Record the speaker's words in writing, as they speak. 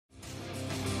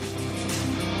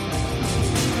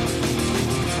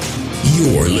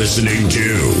You're listening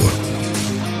to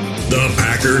the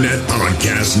Packernet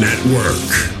Podcast Network.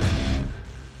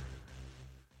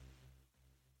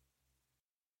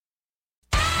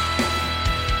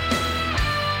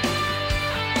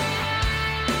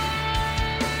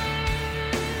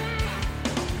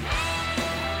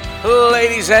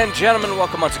 Ladies and gentlemen,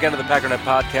 welcome once again to the Packernet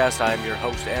Podcast. I am your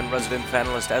host and resident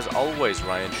panelist, as always,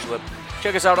 Ryan Schlip.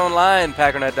 Check us out online,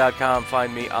 packernet.com.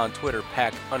 Find me on Twitter,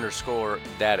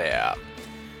 pack_daddy.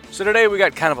 So today we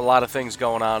got kind of a lot of things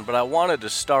going on, but I wanted to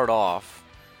start off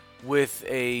with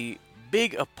a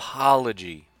big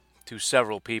apology to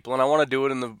several people, and I want to do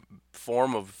it in the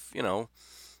form of, I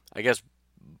guess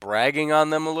bragging on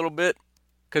them a little bit.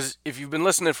 Because if you've been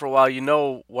listening for a while, you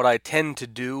know what I tend to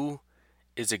do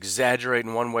is exaggerate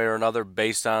in one way or another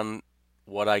based on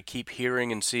what I keep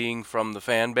hearing and seeing from the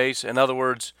fan base. In other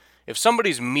words, if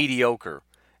somebody's mediocre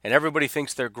and everybody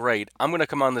thinks they're great, I'm going to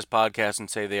come on this podcast and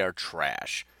say they are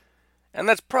trash. And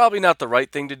that's probably not the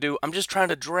right thing to do. I'm just trying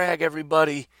to drag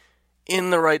everybody in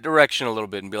the right direction a little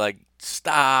bit and be like,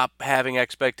 stop having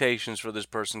expectations for this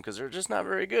person because they're just not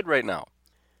very good right now.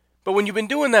 But when you've been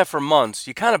doing that for months,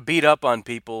 you kind of beat up on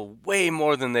people way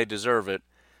more than they deserve it.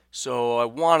 So I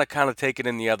want to kind of take it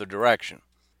in the other direction.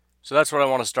 So that's what I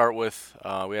want to start with.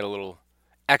 We had a little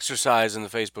exercise in the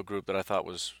Facebook group that I thought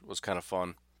was kind of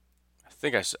fun. I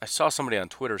think I saw somebody on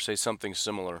Twitter say something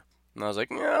similar. And I was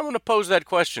like, yeah, I'm going to pose that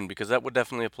question because that would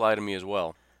definitely apply to me as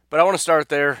well. But I want to start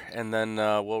there, and then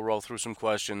we'll roll through some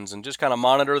questions and just kind of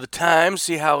monitor the time,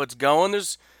 see how it's going.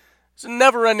 There's a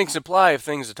never-ending supply of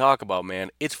things to talk about,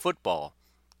 man. It's football.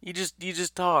 You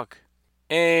just talk.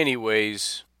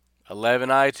 Anyways, 11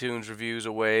 iTunes reviews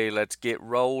away. Let's get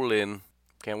rolling.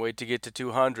 Can't wait to get to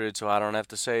 200 so I don't have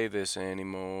to say this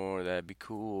anymore. That'd be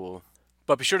cool.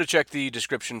 But be sure to check the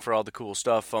description for all the cool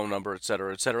stuff, phone number,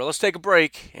 etc., etc. Let's take a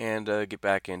break and get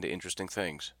back into interesting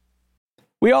things.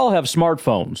 We all have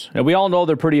smartphones, and we all know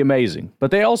they're pretty amazing, but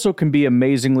they also can be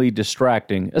amazingly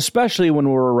distracting, especially when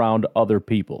we're around other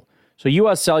people. So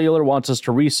US Cellular wants us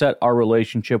to reset our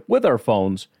relationship with our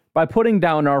phones by putting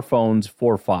down our phones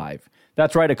for $5.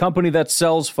 That's right, a company that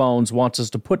sells phones wants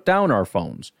us to put down our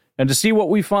phones. And to see what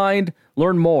we find,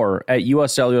 learn more at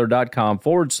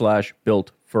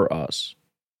uscellular.com/built for us.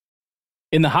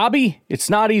 In the hobby, it's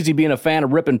not easy being a fan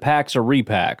of ripping packs or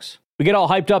repacks. We get all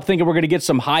hyped up thinking we're going to get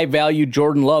some high-value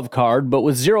Jordan Love card, but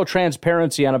with zero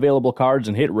transparency on available cards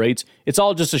and hit rates, it's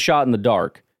all just a shot in the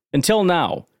dark. Until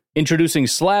now. Introducing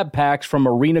slab packs from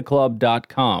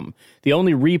arenaclub.com, the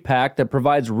only repack that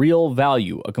provides real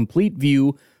value, a complete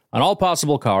view on all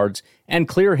possible cards, and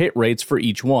clear hit rates for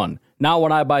each one. Now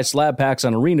when I buy slab packs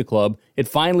on Arena Club, it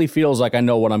finally feels like I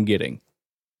know what I'm getting.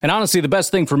 And honestly, the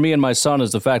best thing for me and my son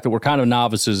is the fact that we're kind of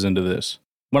novices into this.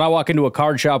 When I walk into a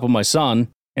card shop with my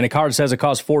son, and a card says it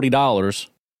costs $40,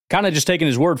 kind of just taking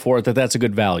his word for it that that's a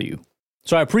good value.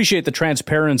 So I appreciate the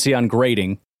transparency on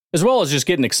grading, as well as just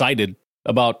getting excited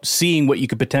about seeing what you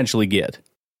could potentially get.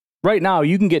 Right now,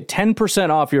 you can get 10%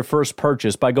 off your first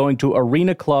purchase by going to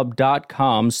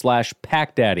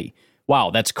arenaclub.com/packdaddy.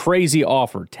 Wow, that's crazy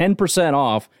offer. 10%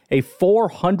 off a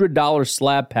 $400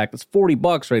 slab pack. That's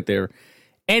 $40 right there.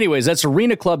 Anyways, that's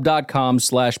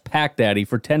arenaclub.com/packdaddy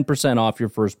for 10% off your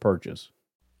first purchase.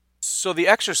 So the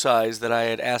exercise that I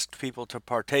had asked people to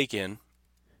partake in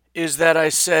is that I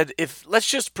said, let's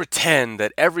just pretend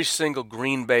that every single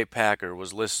Green Bay Packer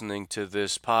was listening to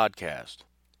this podcast.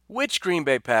 Which Green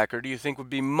Bay Packer do you think would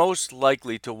be most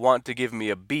likely to want to give me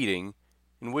a beating,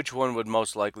 and which one would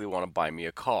most likely want to buy me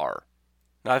a car?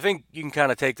 Now, I think you can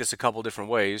kind of take this a couple different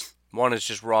ways. One is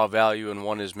just raw value, and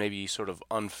one is maybe sort of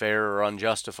unfair or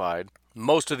unjustified.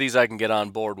 Most of these I can get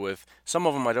on board with. Some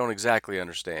of them I don't exactly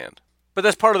understand. But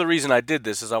that's part of the reason I did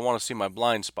this, is I want to see my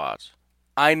blind spots.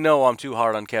 I know I'm too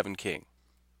hard on Kevin King.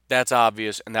 That's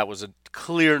obvious, and that was a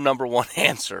clear number one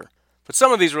answer. But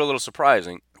some of these were a little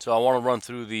surprising, so I want to run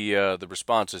through the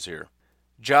responses here.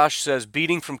 Josh says,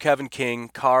 beating from Kevin King,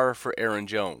 car for Aaron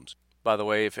Jones. By the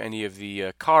way, if any of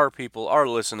the car people are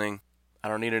listening, I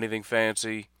don't need anything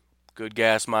fancy. Good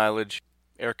gas mileage,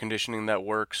 air conditioning that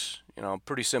works. I'm a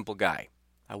pretty simple guy.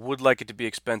 I would like it to be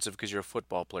expensive because you're a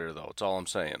football player, though. That's all I'm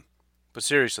saying. But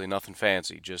seriously, nothing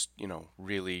fancy. Just,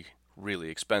 really, really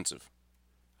expensive.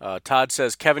 Todd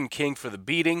says Kevin King for the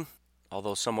beating,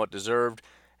 although somewhat deserved.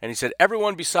 And he said,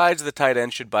 everyone besides the tight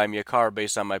end should buy me a car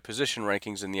based on my position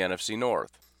rankings in the NFC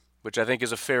North, which I think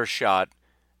is a fair shot,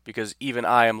 because even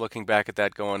I am looking back at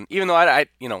that going, even though I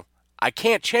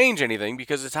can't change anything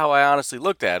because it's how I honestly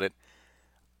looked at it,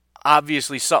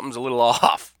 obviously something's a little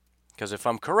off. Because if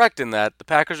I'm correct in that, the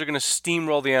Packers are going to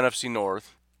steamroll the NFC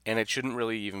North, and it shouldn't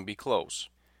really even be close.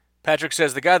 Patrick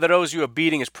says, the guy that owes you a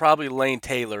beating is probably Lane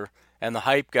Taylor, and the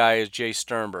hype guy is Jay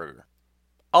Sternberger.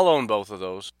 I'll own both of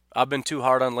those. I've been too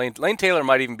hard on Lane. Lane Taylor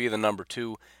might even be the number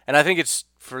 2, and I think it's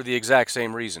for the exact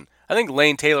same reason. I think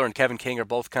Lane Taylor and Kevin King are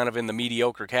both kind of in the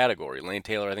mediocre category. Lane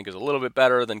Taylor, I think, is a little bit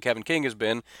better than Kevin King has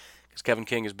been, because Kevin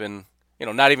King has been,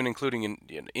 not even including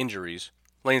in injuries.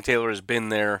 Lane Taylor has been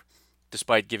there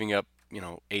despite giving up,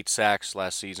 8 sacks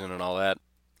last season and all that.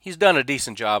 He's done a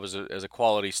decent job as a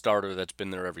quality starter that's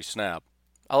been there every snap.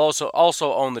 I'll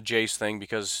also own the Jace thing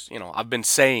because, I've been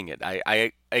saying it.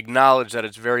 I acknowledge that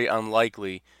it's very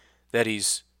unlikely that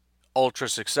he's ultra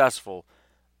successful,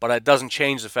 but it doesn't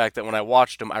change the fact that when I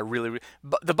watched him,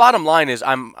 but the bottom line is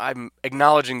I'm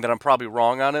acknowledging that I'm probably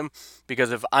wrong on him,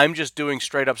 because if I'm just doing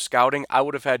straight up scouting, I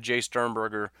would have had Jay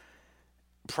Sternberger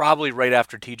probably right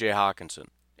after TJ Hawkinson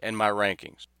in my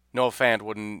rankings. Noah Fant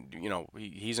wouldn't,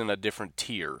 he's in a different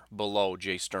tier below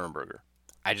Jay Sternberger.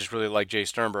 I just really like Jay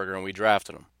Sternberger, and we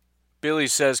drafted him. Billy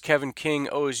says Kevin King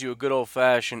owes you a good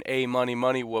old-fashioned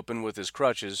money whooping with his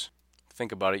crutches.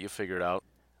 Think about it, you'll figure it out.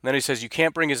 And then he says you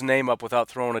can't bring his name up without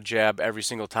throwing a jab every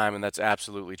single time, and that's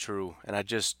absolutely true. And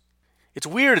it's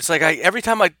weird. It's like every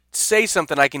time I say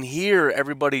something, I can hear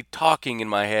everybody talking in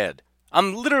my head.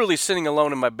 I'm literally sitting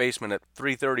alone in my basement at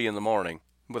 3:30 in the morning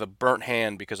with a burnt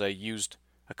hand because I used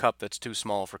a cup that's too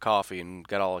small for coffee and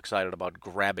got all excited about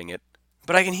grabbing it.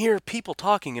 But I can hear people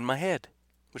talking in my head,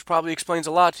 which probably explains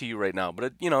a lot to you right now,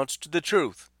 but it's the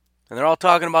truth. And they're all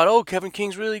talking about, oh, Kevin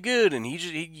King's really good, and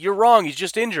you're wrong, he's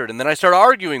just injured. And then I start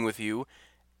arguing with you,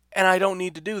 and I don't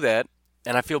need to do that,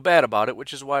 and I feel bad about it,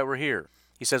 which is why we're here.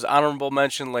 He says, honorable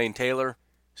mention, Lane Taylor.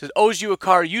 He says, owes you a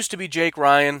car, used to be Jake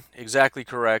Ryan. Exactly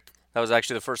correct. That was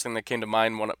actually the first thing that came to my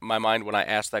mind when I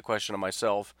asked that question of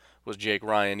myself, was Jake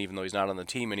Ryan, even though he's not on the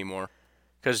team anymore.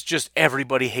 Because just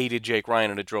everybody hated Jake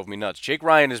Ryan, and it drove me nuts. Jake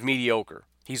Ryan is mediocre.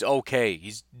 He's okay.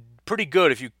 He's pretty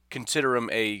good if you consider him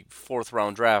a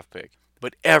 4th-round draft pick.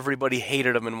 But everybody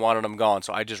hated him and wanted him gone,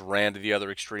 so I just ran to the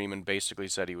other extreme and basically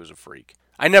said he was a freak.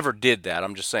 I never did that.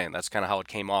 I'm just saying that's kind of how it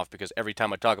came off, because every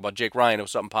time I talk about Jake Ryan, it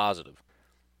was something positive.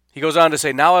 He goes on to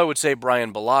say, now I would say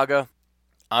Brian Bulaga.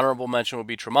 Honorable mention would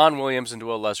be Tramon Williams, and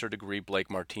to a lesser degree, Blake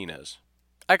Martinez.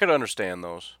 I could understand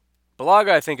those.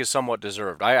 Bulaga, I think, is somewhat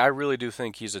deserved. I really do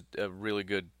think he's a really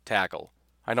good tackle.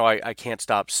 I know I can't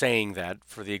stop saying that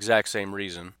for the exact same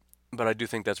reason, but I do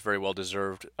think that's very well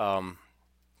deserved.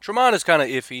 Tramon is kind of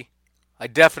iffy. I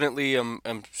definitely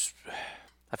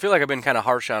I feel like I've been kind of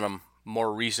harsh on him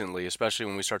more recently, especially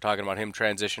when we start talking about him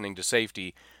transitioning to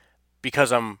safety,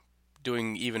 because I'm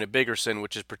doing even a bigger sin,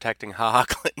 which is protecting Ha-Ha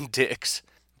Clinton-Dix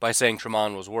by saying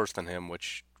Tramon was worse than him,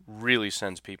 which really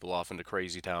sends people off into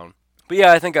crazy town. But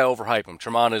yeah, I think I overhype him.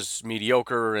 Tramon is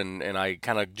mediocre, and I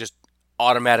kind of just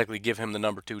automatically give him the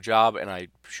number 2 job, and I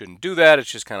shouldn't do that.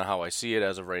 It's just kind of how I see it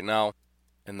as of right now.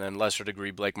 And then lesser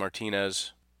degree, Blake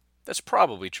Martinez. That's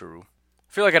probably true.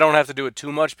 I feel like I don't have to do it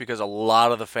too much because a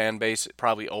lot of the fan base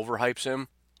probably overhypes him.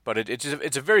 But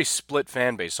it's a very split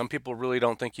fan base. Some people really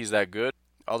don't think he's that good.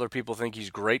 Other people think he's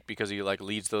great because he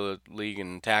leads the league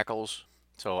in tackles.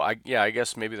 So I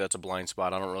guess maybe that's a blind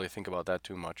spot. I don't really think about that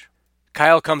too much.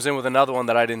 Kyle comes in with another one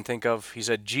that I didn't think of. He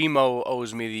said, Gmo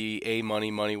owes me the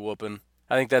money whooping.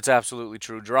 I think that's absolutely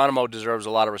true. Geronimo deserves a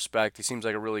lot of respect. He seems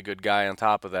like a really good guy on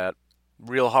top of that.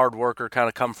 Real hard worker, kind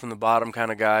of come from the bottom kind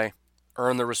of guy.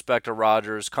 Earn the respect of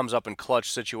Rodgers. Comes up in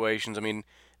clutch situations. I mean,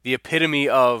 the epitome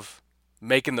of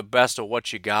making the best of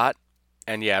what you got.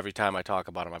 And yeah, every time I talk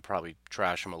about him, I probably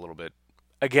trash him a little bit.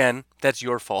 Again, that's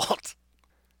your fault.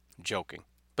 I'm joking.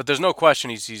 But there's no question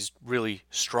he's really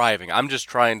striving. I'm just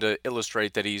trying to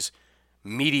illustrate that he's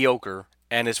mediocre.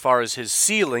 And as far as his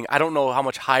ceiling, I don't know how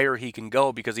much higher he can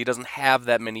go because he doesn't have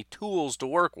that many tools to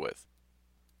work with.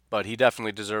 But he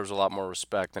definitely deserves a lot more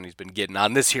respect than he's been getting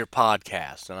on this here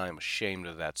podcast. And I am ashamed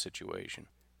of that situation.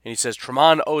 And he says,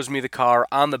 Tramon owes me the car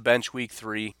on the bench week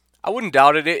 3. I wouldn't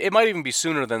doubt it. It might even be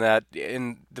sooner than that.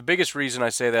 And the biggest reason I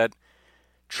say that,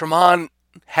 Tramon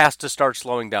has to start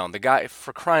slowing down. The guy,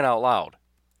 for crying out loud,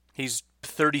 he's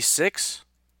 36.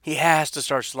 He has to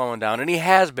start slowing down, and he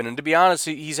has been. And to be honest,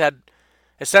 he's had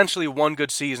essentially one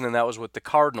good season, and that was with the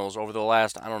Cardinals over the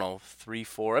last, 3,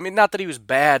 4. I mean, not that he was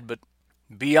bad, but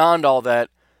beyond all that,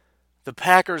 the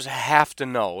Packers have to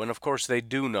know, and of course they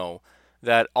do know,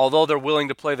 that although they're willing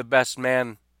to play the best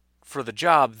man for the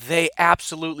job, they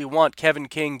absolutely want Kevin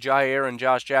King, Jair, and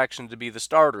Josh Jackson to be the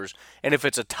starters. And if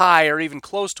it's a tie or even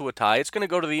close to a tie, it's going to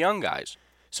go to the young guys.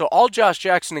 So all Josh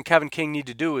Jackson and Kevin King need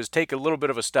to do is take a little bit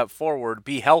of a step forward,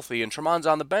 be healthy, and Tramon's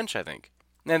on the bench, I think.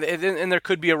 And there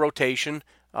could be a rotation.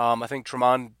 I think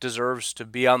Tramon deserves to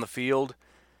be on the field.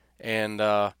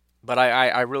 But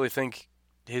I really think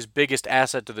his biggest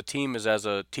asset to the team is as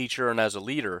a teacher and as a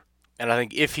leader. And I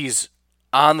think if he's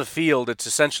on the field, it's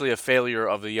essentially a failure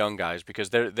of the young guys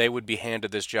because they would be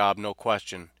handed this job, no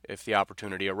question, if the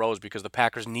opportunity arose, because the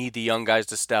Packers need the young guys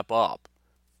to step up.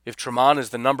 If Tramon is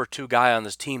the number 2 guy on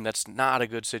this team, that's not a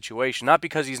good situation. Not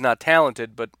because he's not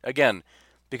talented, but again,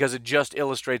 because it just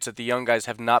illustrates that the young guys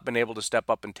have not been able to step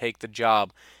up and take the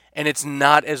job. And it's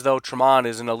not as though Tramon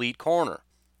is an elite corner.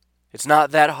 It's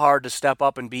not that hard to step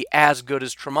up and be as good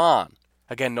as Tramon.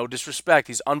 Again, no disrespect.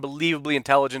 He's unbelievably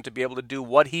intelligent to be able to do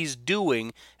what he's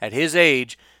doing at his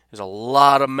age. Is a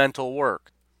lot of mental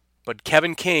work. But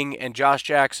Kevin King and Josh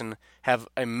Jackson have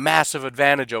a massive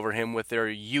advantage over him with their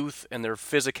youth and their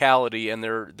physicality and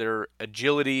their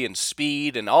agility and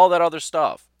speed and all that other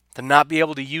stuff. To not be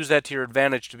able to use that to your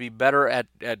advantage to be better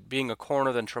at being a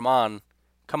corner than Tramon,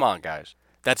 come on, guys.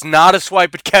 That's not a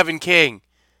swipe at Kevin King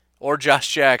or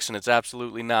Josh Jackson. It's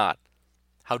absolutely not.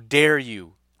 How dare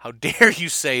you? How dare you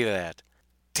say that?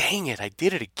 Dang it, I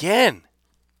did it again.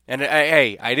 And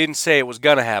hey, I didn't say it was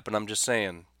going to happen. I'm just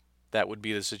saying that would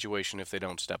be the situation if they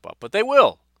don't step up. But they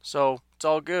will. So it's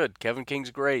all good. Kevin King's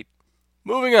great.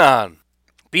 Moving on.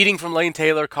 Beating from Lane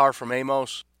Taylor, Carr from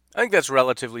Amos. I think that's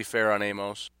relatively fair on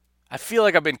Amos. I feel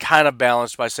like I've been kind of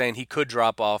balanced by saying he could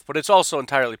drop off, but it's also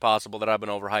entirely possible that I've been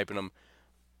overhyping him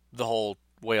the whole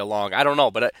way along. I don't know,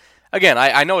 but again,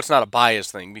 I know it's not a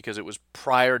bias thing because it was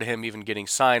prior to him even getting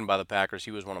signed by the Packers.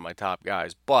 He was one of my top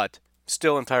guys, but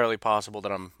still entirely possible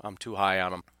that I'm too high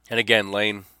on him. And again,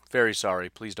 Lane, very sorry.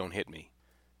 Please don't hit me.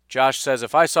 Josh says,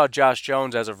 if I saw Josh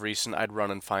Jones as of recent, I'd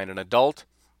run and find an adult.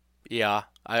 Yeah,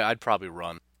 I'd probably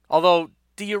run. Although,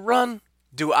 do you run?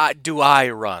 Do I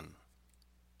run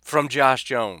from Josh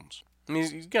Jones? I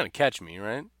mean, he's going to catch me,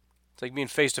 right? It's like being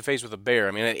face-to-face with a bear.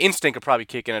 I mean, an instinct could probably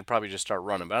kick in. I'd probably just start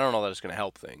running, but I don't know that it's going to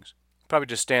help things. Probably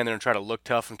just stand there and try to look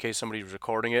tough in case somebody's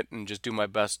recording it and just do my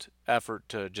best effort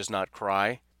to just not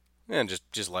cry. And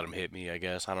just let him hit me, I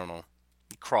guess. I don't know.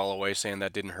 Crawl away saying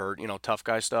that didn't hurt, tough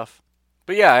guy stuff.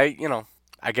 But yeah,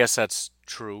 I guess that's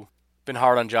true. Been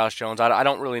hard on Josh Jones. I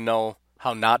don't really know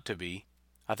how not to be.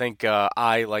 I think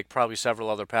I, like probably several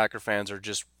other Packer fans, are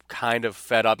just kind of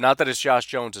fed up. Not that it's Josh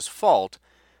Jones' fault,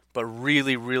 but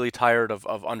really, really tired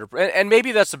of under. And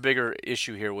maybe that's a bigger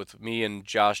issue here with me and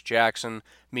Josh Jackson,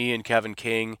 me and Kevin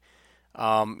King.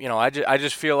 I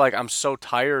just feel like I'm so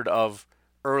tired of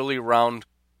early round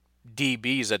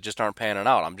DBs that just aren't panning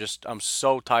out. I'm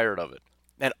so tired of it.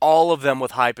 And all of them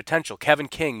with high potential. Kevin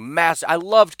King, I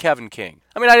loved Kevin King.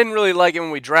 I mean, I didn't really like him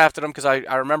when we drafted him because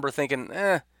I remember thinking,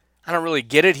 I don't really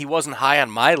get it. He wasn't high on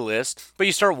my list. But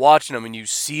you start watching him and you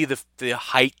see the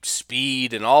height,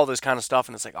 speed, and all this kind of stuff,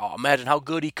 and it's like, oh, imagine how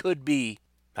good he could be.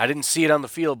 I didn't see it on the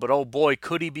field, but oh boy,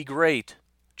 could he be great.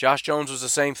 Josh Jones was the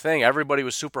same thing. Everybody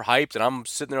was super hyped, and I'm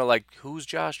sitting there like, who's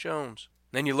Josh Jones?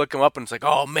 Then you look him up, and it's like,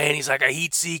 oh man, he's like a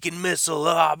heat-seeking missile,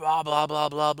 blah, blah, blah, blah,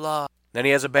 blah, blah. Then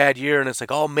he has a bad year, and it's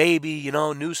like, oh, maybe,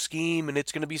 new scheme, and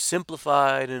it's going to be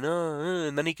simplified,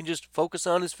 and then he can just focus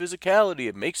on his physicality.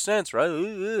 It makes sense, right?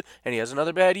 And he has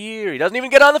another bad year. He doesn't even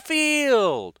get on the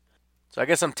field. So I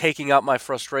guess I'm taking out my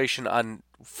frustration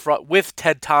with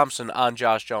Ted Thompson on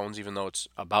Josh Jones, even though it's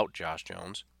about Josh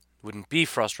Jones. It wouldn't be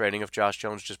frustrating if Josh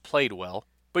Jones just played well.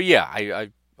 But yeah,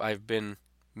 I've been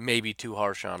maybe too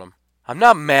harsh on him. I'm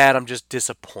not mad, I'm just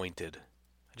disappointed.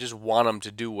 I just want him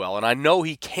to do well, and I know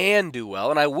he can do well,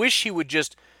 and I wish he would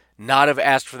just not have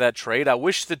asked for that trade. I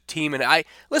wish the team, and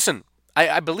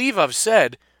I believe I've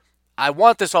said, I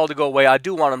want this all to go away. I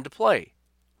do want him to play.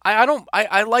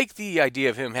 I like the idea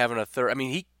of him having a third. I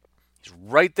mean, he's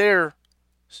right there.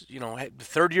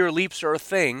 Third-year leaps are a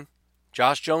thing.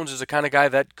 Josh Jones is the kind of guy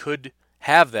that could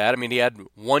have that. I mean, he had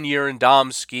 1 year in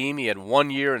Dom's scheme. He had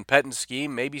 1 year in Pettin's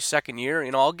scheme, maybe second year.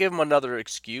 I'll give him another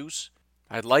excuse.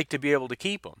 I'd like to be able to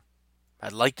keep him.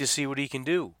 I'd like to see what he can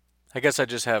do. I guess I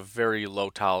just have very low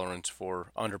tolerance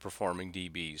for underperforming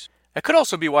DBs. That could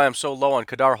also be why I'm so low on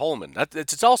Kadar Holman.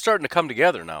 It's all starting to come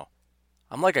together now.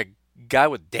 I'm like a guy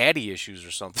with daddy issues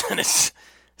or something. It's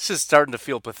just starting to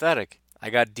feel pathetic. I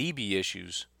got DB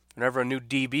issues. Whenever a new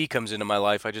DB comes into my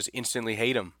life, I just instantly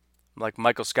hate him. I'm like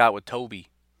Michael Scott with Toby.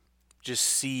 Just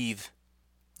seethe.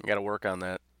 I gotta work on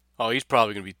that. Oh, he's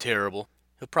probably gonna be terrible.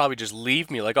 He'll probably just leave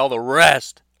me like all the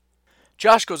rest.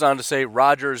 Josh goes on to say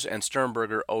Rodgers and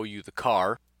Sternberger owe you the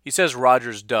car. He says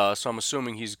Rodgers does, so I'm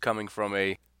assuming he's coming from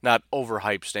a not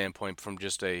overhyped standpoint, from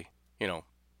just a,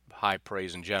 high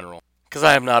praise in general. Because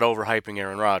I am not overhyping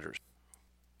Aaron Rodgers.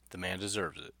 The man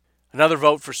deserves it. Another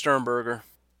vote for Sternberger.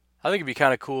 I think it'd be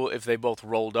kind of cool if they both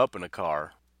rolled up in a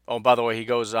car. Oh, by the way, he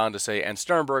goes on to say, and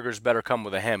Sternberger's better come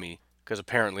with a Hemi, because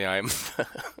apparently I am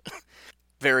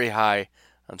very high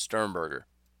on Sternberger.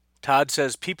 Todd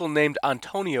says, people named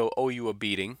Antonio owe you a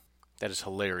beating. That is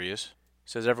hilarious.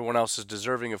 Says everyone else is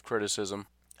deserving of criticism.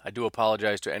 I do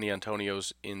apologize to any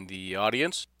Antonios in the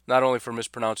audience, not only for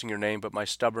mispronouncing your name, but my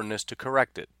stubbornness to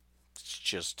correct it. It's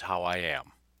just how I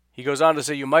am. He goes on to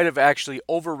say, you might have actually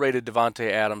overrated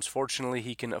Davante Adams. Fortunately,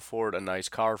 he can afford a nice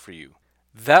car for you.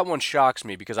 That one shocks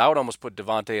me because I would almost put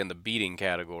Davante in the beating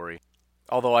category,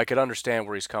 although I could understand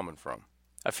where he's coming from.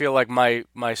 I feel like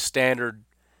my standard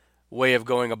way of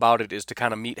going about it is to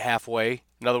kind of meet halfway.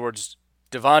 In other words,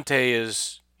 Davante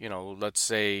is, let's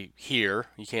say here.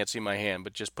 You can't see my hand,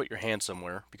 but just put your hand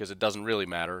somewhere because it doesn't really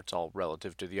matter. It's all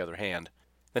relative to the other hand.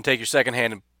 Then take your second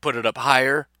hand and put it up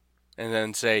higher, and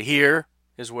then say here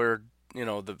is where,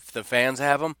 the fans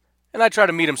have him. And I try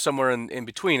to meet him somewhere in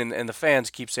between, and the fans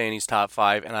keep saying he's top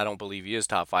 5, and I don't believe he is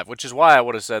top 5, which is why I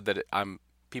would have said that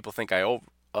people think I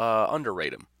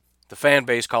underrate him. The fan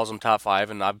base calls him top 5,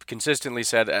 and I've consistently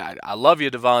said, I love you,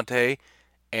 Davante,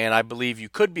 and I believe you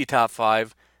could be top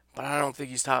 5, but I don't think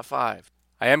he's top 5.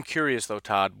 I am curious, though,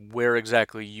 Todd, where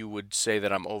exactly you would say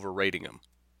that I'm overrating him.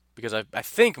 Because I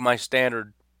think my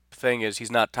standard thing is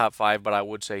he's not top 5, but I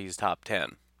would say he's top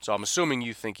 10. So I'm assuming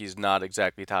you think he's not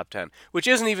exactly top 10, which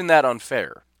isn't even that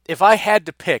unfair. If I had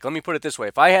to pick, let me put it this way,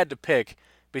 if I had to pick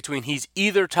between he's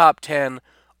either top 10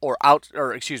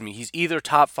 he's either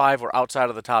top 5 or outside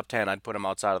of the top 10, I'd put him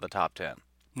outside of the top 10.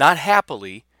 Not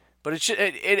happily, but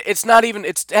it's not even,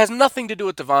 it has nothing to do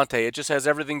with Davante. It just has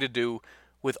everything to do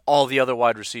with all the other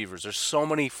wide receivers. There's so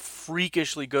many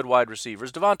freakishly good wide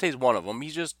receivers. Davante's one of them.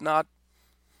 He's just not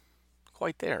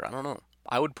quite there. I don't know.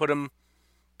 I would put him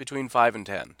between 5 and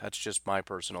 10. That's just my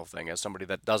personal thing. As somebody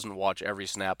that doesn't watch every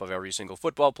snap of every single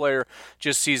football player,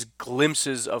 just sees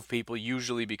glimpses of people,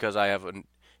 usually because I have an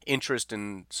interest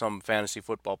in some fantasy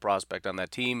football prospect on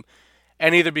that team,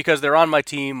 and either because they're on my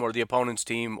team or the opponent's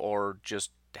team or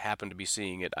just happen to be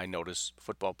seeing it, I notice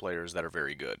football players that are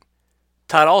very good.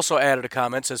 Todd also added a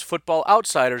comment, says, Football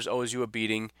Outsiders owes you a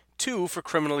beating, too, for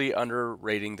criminally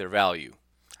underrating their value.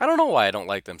 I don't know why I don't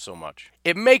like them so much.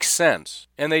 It makes sense,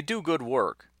 and they do good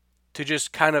work, to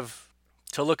just kind of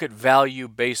to look at value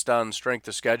based on strength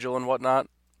of schedule and whatnot.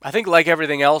 I think like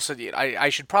everything else, I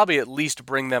should probably at least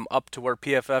bring them up to where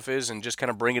PFF is and just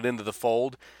kind of bring it into the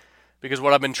fold. Because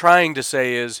what I've been trying to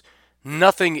say is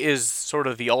nothing is sort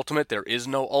of the ultimate. There is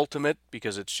no ultimate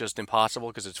because it's just impossible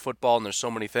because it's football and there's so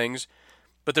many things.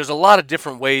 But there's a lot of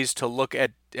different ways to look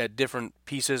at different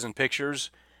pieces and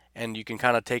pictures, and you can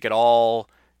kind of take it all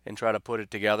and try to put it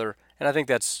together. And I think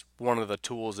that's one of the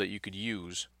tools that you could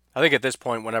use. I think at this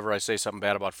point, whenever I say something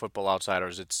bad about Football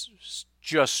Outsiders, it's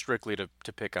just strictly to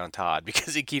pick on Todd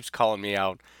because he keeps calling me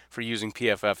out for using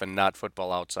PFF and not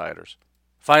Football Outsiders.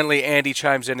 Finally, Andy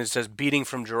chimes in and says, beating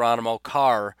from Geronimo,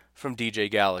 Carr from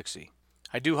DJ Galaxy.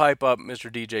 I do hype up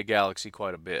Mr. DJ Galaxy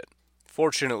quite a bit.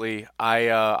 Fortunately,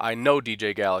 I know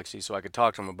DJ Galaxy, so I could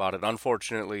talk to him about it.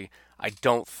 Unfortunately, I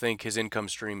don't think his income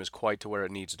stream is quite to where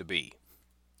it needs to be.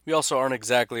 We also aren't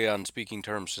exactly on speaking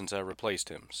terms since I replaced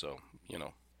him, so,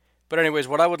 But anyways,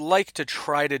 what I would like to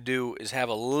try to do is have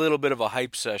a little bit of a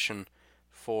hype session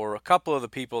for a couple of the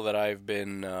people that I've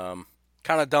been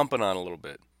kind of dumping on a little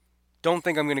bit. Don't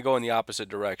think I'm going to go in the opposite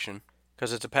direction,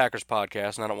 because it's a Packers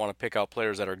podcast, and I don't want to pick out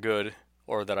players that are good,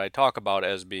 or that I talk about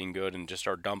as being good and just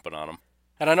start dumping on them.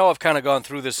 And I know I've kind of gone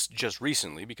through this just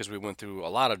recently, because we went through a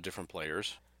lot of different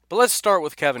players. But let's start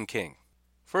with Kevin King.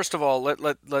 First of all,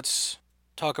 let's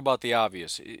talk about the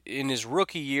obvious. In his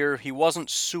rookie year, he wasn't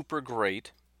super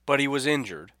great, but he was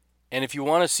injured. And if you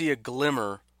want to see a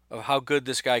glimmer of how good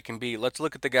this guy can be, let's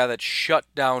look at the guy that shut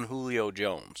down Julio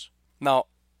Jones. Now,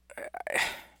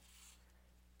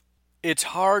 it's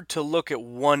hard to look at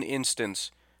one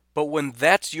instance, but when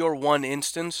that's your one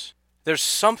instance, there's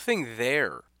something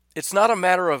there. It's not a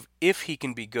matter of if he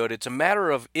can be good, it's a matter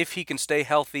of if he can stay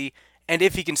healthy and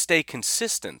if he can stay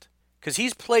consistent. Because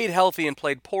he's played healthy and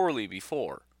played poorly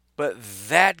before, but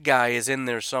that guy is in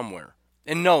there somewhere.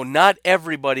 And no, not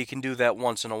everybody can do that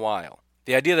once in a while.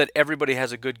 The idea that everybody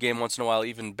has a good game once in a while,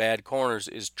 even bad corners,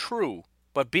 is true.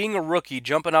 But being a rookie,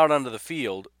 jumping out onto the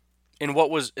field, in what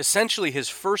was essentially his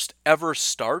first ever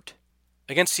start,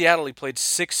 against Seattle he played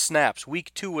 6 snaps.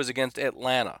 Week 2 was against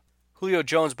Atlanta. Julio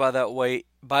Jones, by the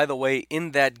way,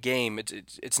 in that game,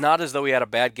 it's not as though he had a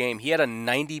bad game. He had a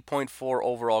 90.4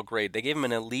 overall grade. They gave him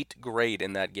an elite grade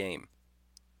in that game.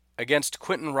 Against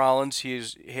Quentin Rollins,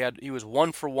 he was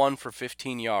 1 for 1 for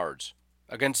 15 yards.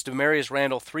 Against Demarius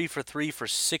Randall, 3 for 3 for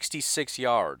 66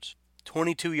 yards.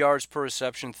 22 yards per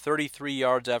reception, 33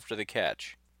 yards after the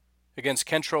catch. Against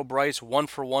Kentrell Bryce, 1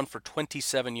 for 1 for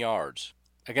 27 yards.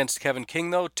 Against Kevin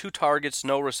King, though, 2 targets,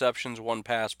 no receptions, 1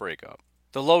 pass breakup.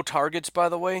 The low targets, by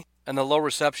the way, and the low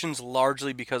receptions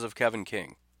largely because of Kevin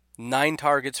King. 9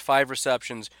 targets, 5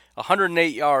 receptions,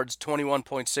 108 yards,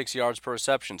 21.6 yards per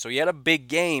reception. So he had a big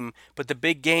game, but the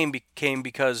big game came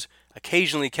because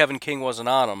occasionally Kevin King wasn't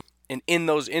on him. And in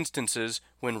those instances,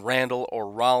 when Randall or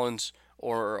Rollins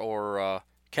or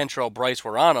Kentrell Bryce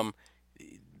were on him,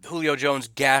 Julio Jones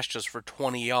gashed us for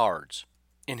 20 yards.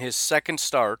 In his second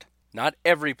start, not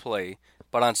every play,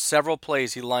 but on several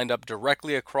plays he lined up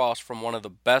directly across from one of the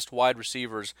best wide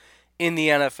receivers in the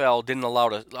NFL, didn't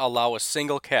allow a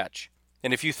single catch.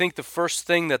 And if you think the first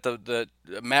thing that the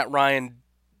Matt Ryan,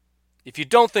 if you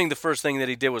don't think the first thing that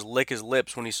he did was lick his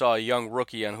lips when he saw a young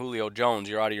rookie on Julio Jones,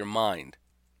 you're out of your mind.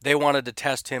 They wanted to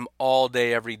test him all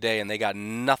day, every day, and they got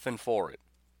nothing for it.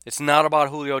 It's not about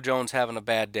Julio Jones having a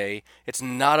bad day. It's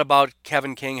not about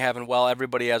Kevin King having, well,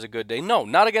 everybody has a good day. No,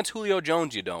 not against Julio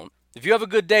Jones you don't. If you have a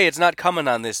good day, it's not coming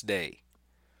on this day.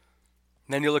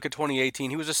 And then you look at 2018,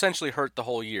 he was essentially hurt the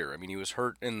whole year. I mean, he was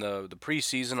hurt in the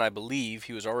preseason, I believe.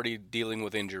 He was already dealing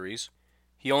with injuries.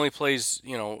 He only plays,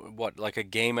 like a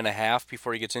game and a half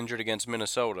before he gets injured against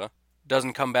Minnesota.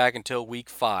 Doesn't come back until week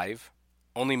 5.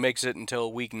 Only makes it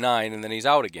until week 9, and then he's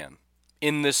out again.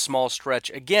 In this small stretch,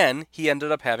 again, he ended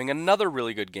up having another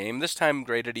really good game, this time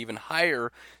graded even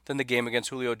higher than the game against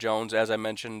Julio Jones, as I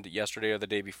mentioned yesterday or the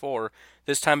day before,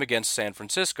 this time against San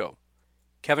Francisco.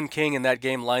 Kevin King in that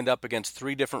game lined up against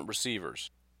 3 different receivers.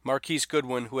 Marquise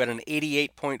Goodwin, who had an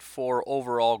 88.4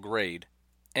 overall grade,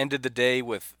 ended the day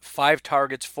with 5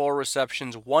 targets, 4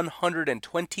 receptions,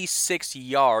 126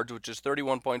 yards, which is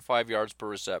 31.5 yards per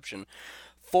reception,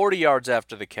 40 yards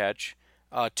after the catch,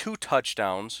 2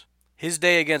 touchdowns. His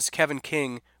day against Kevin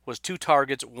King was 2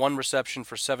 targets, 1 reception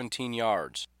for 17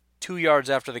 yards. 2 yards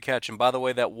after the catch, and by the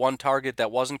way, that 1 target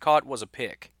that wasn't caught was a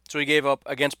pick. So he gave up,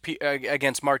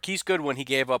 against Marquise Goodwin, he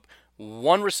gave up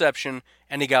 1 reception,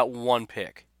 and he got 1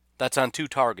 pick. That's on 2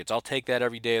 targets. I'll take that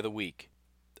every day of the week.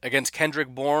 Against Kendrick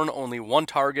Bourne, only 1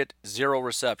 target, 0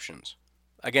 receptions.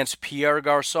 Against Pierre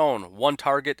Garçon, 1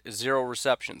 target, 0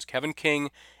 receptions. Kevin King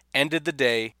ended the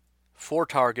day, 4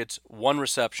 targets, 1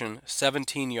 reception,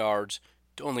 17 yards,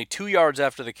 only 2 yards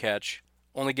after the catch,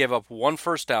 only gave up 1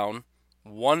 first down,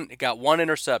 got 1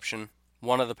 interception,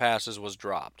 1 of the passes was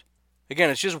dropped. Again,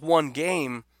 it's just 1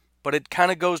 game, but it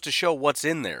kind of goes to show what's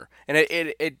in there. And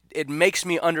it makes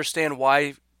me understand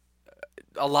why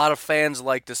a lot of fans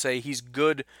like to say he's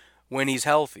good when he's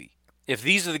healthy. If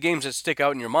these are the games that stick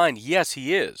out in your mind, yes,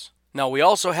 he is. Now, we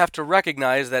also have to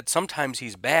recognize that sometimes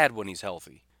he's bad when he's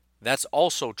healthy. That's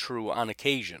also true on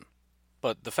occasion.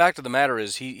 But the fact of the matter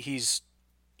is he's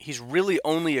really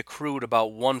only accrued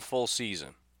about 1 full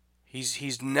season.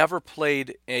 He's never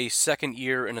played a second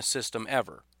year in a system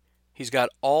ever. He's got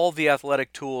all the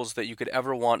athletic tools that you could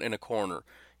ever want in a corner.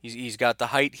 He's got the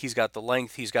height, he's got the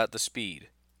length, he's got the speed.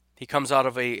 He comes out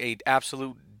of a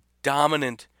absolute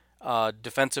dominant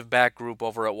defensive back group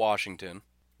over at Washington.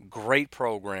 Great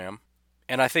program.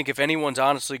 And I think if anyone's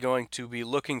honestly going to be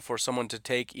looking for someone to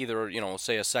take either,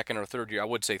 say a second or third year, I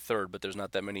would say third, but there's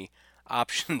not that many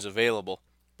options available.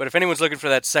 But if anyone's looking for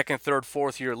that second, third,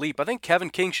 fourth year leap, I think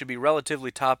Kevin King should be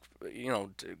relatively top,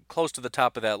 close to the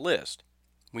top of that list.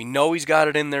 We know he's got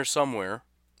it in there somewhere.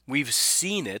 We've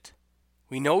seen it.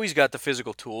 We know he's got the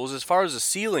physical tools. As far as the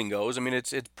ceiling goes, I mean,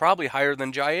 it's probably higher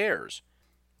than Jair's.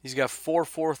 He's got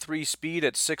 4.43 speed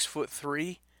at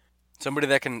 6'3". Somebody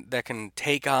that can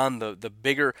take on the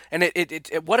bigger, and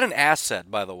it what an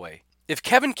asset, by the way. If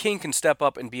Kevin King can step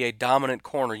up and be a dominant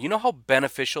corner, you know how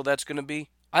beneficial that's going to be.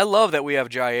 I love that we have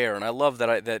Jair, and I love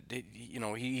that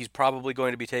he's probably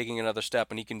going to be taking another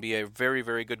step, and he can be a very,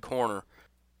 very good corner.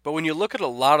 But when you look at a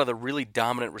lot of the really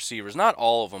dominant receivers, not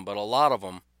all of them, but a lot of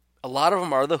them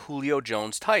are the Julio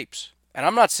Jones types. And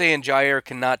I'm not saying Jair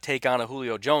cannot take on a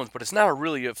Julio Jones, but it's not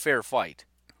really a fair fight.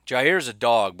 Jair's a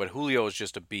dog, but Julio is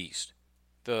just a beast.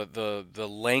 The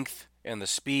length and the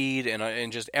speed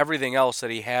and just everything else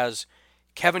that he has,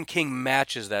 Kevin King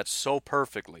matches that so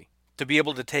perfectly. To be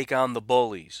able to take on the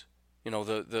bullies,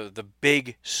 the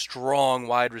big, strong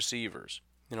wide receivers,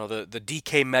 the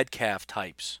DK Metcalf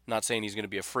types. Not saying he's going to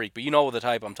be a freak, but you know the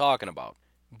type I'm talking about.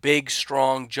 Big,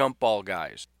 strong jump ball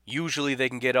guys. Usually they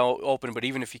can get open, but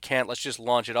even if you can't, let's just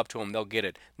launch it up to them. They'll get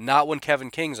it. Not when Kevin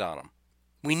King's on them.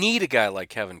 We need a guy like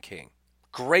Kevin King.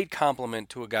 Great compliment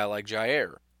to a guy like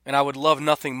Jair. And I would love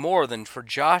nothing more than for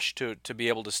Josh to be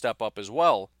able to step up as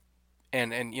well.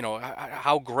 And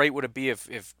how great would it be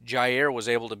if Jair was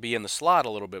able to be in the slot a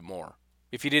little bit more?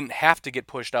 If he didn't have to get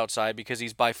pushed outside, because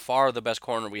he's by far the best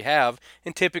corner we have,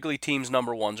 and typically teams'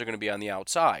 number ones are going to be on the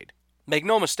outside. Make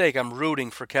no mistake, I'm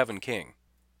rooting for Kevin King.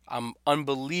 I'm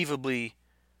unbelievably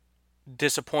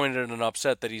disappointed and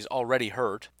upset that he's already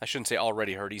hurt. I shouldn't say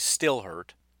already hurt, he's still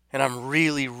hurt. And I'm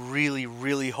really, really,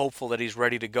 really hopeful that he's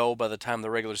ready to go by the time the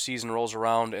regular season rolls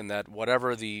around, and that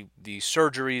whatever the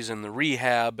surgeries and the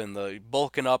rehab and the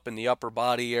bulking up in the upper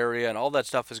body area and all that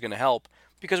stuff is going to help,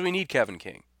 because we need Kevin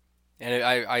King. And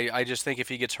I just think if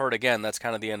he gets hurt again, that's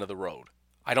kind of the end of the road.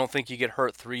 I don't think you get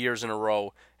hurt 3 years in a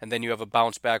row and then you have a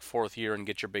bounce back fourth year and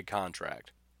get your big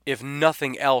contract. If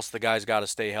nothing else, the guy's got to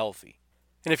stay healthy.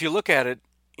 And if you look at it,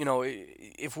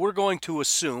 if we're going to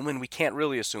assume, and we can't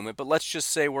really assume it, but let's just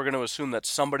say we're going to assume that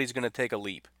somebody's going to take a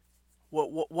leap.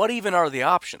 What even are the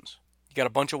options? You got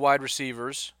a bunch of wide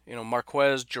receivers,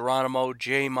 Marquez, Geronimo,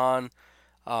 J-Mon,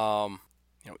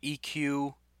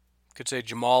 EQ, could say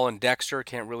Jamal and Dexter,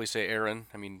 can't really say Aaron.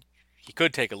 I mean, he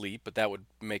could take a leap, but that would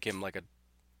make him like a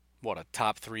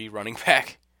top 3 running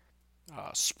back.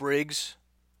 Spriggs,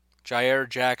 Jair,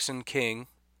 Jackson, King,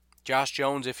 Josh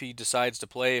Jones if he decides to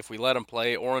play, if we let him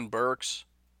play, Oren Burks,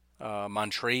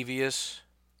 Montravius.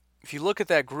 If you look at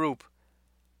that group,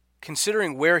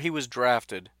 considering where he was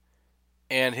drafted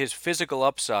and his physical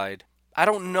upside, I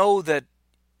don't know that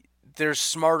there's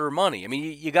smarter money. I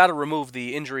mean, you got to remove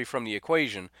the injury from the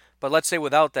equation, but let's say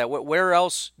without that, where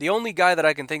else? The only guy that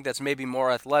I can think that's maybe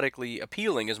more athletically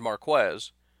appealing is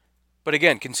Marquez. But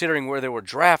again, considering where they were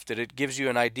drafted, it gives you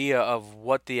an idea of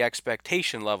what the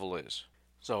expectation level is.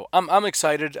 So I'm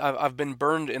excited. I've been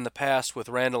burned in the past with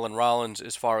Randall and Rollins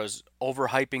as far as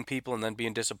overhyping people and then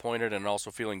being disappointed and also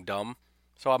feeling dumb.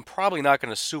 So I'm probably not going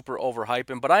to super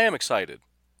overhype him, but I am excited.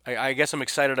 I guess I'm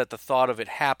excited at the thought of it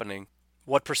happening.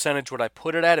 What percentage would I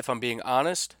put it at if I'm being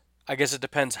honest? I guess it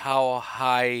depends how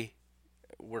high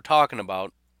we're talking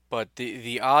about. But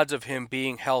the odds of him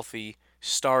being healthy,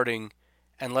 starting,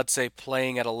 and let's say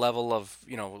playing at a level of,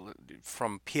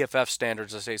 from PFF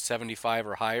standards, let's say 75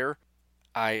 or higher,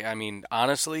 I mean,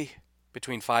 honestly,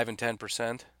 between 5 and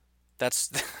 10%.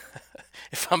 That's,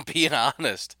 if I'm being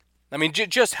honest. I mean,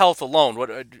 just health alone.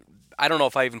 I don't know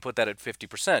if I even put that at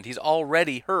 50%. He's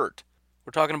already hurt.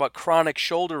 We're talking about chronic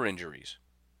shoulder injuries.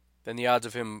 Then the odds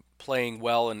of him playing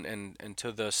well and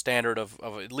to the standard of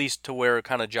at least to where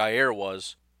kind of Jair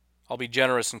was, I'll be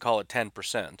generous and call it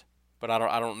 10%. But I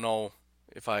don't know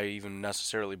if I even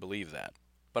necessarily believe that.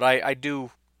 But I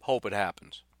do hope it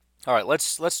happens. All right,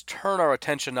 let's turn our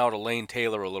attention now to Lane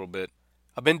Taylor a little bit.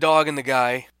 I've been dogging the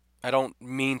guy. I don't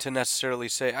mean to necessarily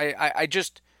say. I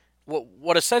just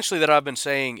what essentially that I've been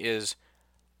saying is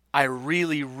I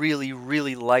really, really,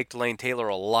 really liked Lane Taylor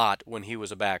a lot when he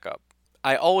was a backup.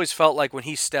 I always felt like when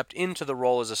he stepped into the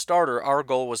role as a starter, our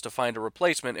goal was to find a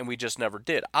replacement, and we just never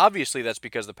did. Obviously, that's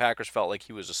because the Packers felt like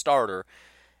he was a starter,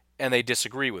 and they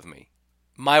disagree with me.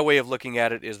 My way of looking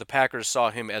at it is the Packers saw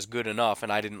him as good enough,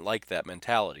 and I didn't like that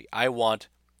mentality. I want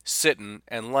Sitton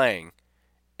and Lang,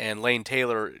 and Lane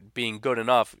Taylor being good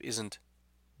enough isn't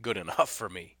good enough for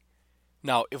me.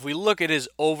 Now, if we look at his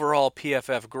overall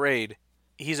PFF grade,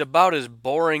 he's about as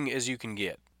boring as you can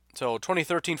get. So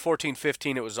 2013, 14,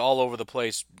 15, it was all over the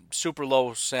place. Super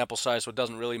low sample size, so it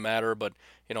doesn't really matter, but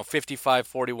 55,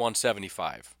 41,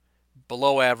 75.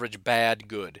 Below average, bad,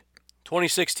 good.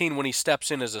 2016, when he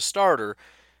steps in as a starter,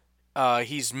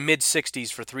 he's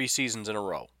mid-60s for 3 seasons in a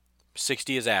row.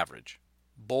 60 is average.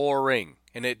 Boring.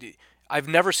 And I've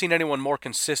never seen anyone more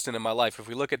consistent in my life. If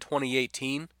we look at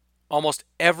 2018, almost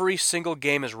every single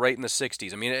game is right in the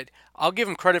 60s. I mean, I'll give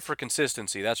him credit for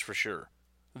consistency, that's for sure.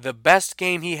 The best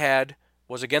game he had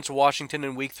was against Washington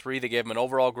in Week 3. They gave him an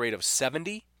overall grade of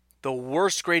 70. The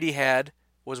worst grade he had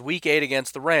was Week 8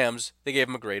 against the Rams. They gave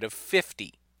him a grade of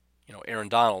 50. Aaron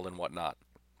Donald and whatnot.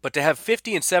 But to have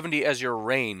 50 and 70 as your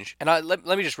range, and let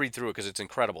me just read through it because it's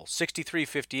incredible. 63,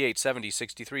 58, 70,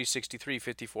 63, 63,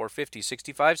 54, 50,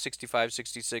 65, 65,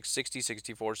 66, 60,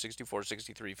 64, 64,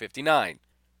 63, 59.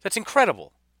 That's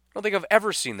incredible. I don't think I've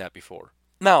ever seen that before.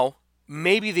 Now,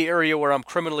 maybe the area where I'm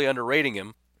criminally underrating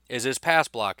him is his pass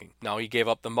blocking. Now, he gave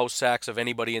up the most sacks of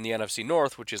anybody in the NFC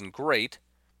North, which isn't great.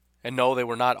 And no, they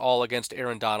were not all against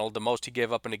Aaron Donald. The most he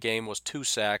gave up in a game was 2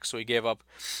 sacks. So he gave up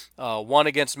 1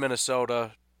 against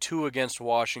Minnesota, 2 against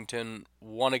Washington,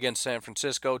 1 against San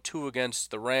Francisco, 2 against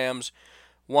the Rams,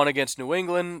 1 against New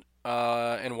England,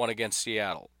 and 1 against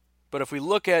Seattle. But if we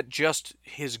look at just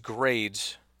his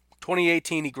grades,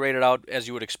 2018 he graded out, as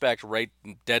you would expect, right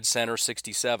dead center,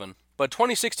 67. But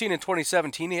 2016 and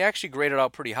 2017 he actually graded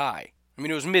out pretty high. I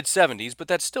mean, it was mid-70s, but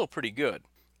that's still pretty good.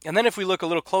 And then if we look a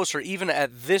little closer, even at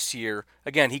this year,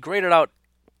 again, he graded out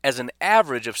as an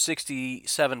average of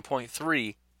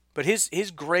 67.3, but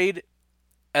his grade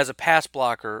as a pass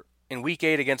blocker in Week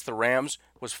 8 against the Rams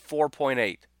was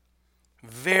 4.8.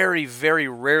 Very, very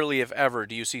rarely, if ever,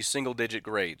 do you see single-digit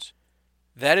grades.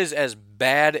 That is as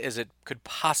bad as it could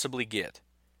possibly get.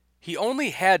 He only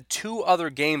had 2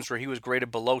 other games where he was graded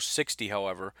below 60,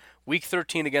 however. Week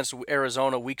 13 against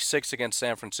Arizona, Week 6 against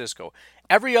San Francisco.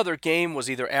 Every other game was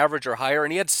either average or higher,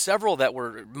 and he had several that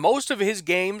were, most of his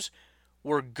games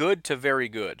were good to very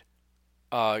good.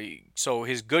 So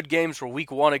his good games were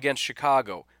Week 1 against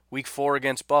Chicago, Week 4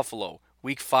 against Buffalo,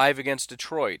 Week 5 against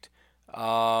Detroit,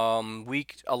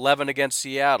 Week 11 against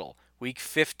Seattle, Week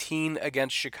 15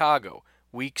 against Chicago,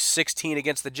 Week 16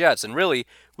 against the Jets. And really,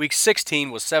 Week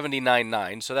 16 was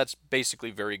 79-9, so that's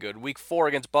basically very good. Week 4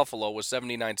 against Buffalo was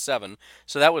 79-7,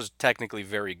 so that was technically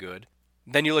very good.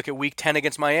 Then you look at Week 10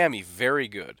 against Miami, very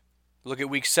good. Look at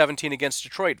Week 17 against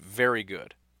Detroit, very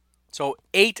good. So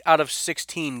 8 out of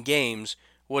 16 games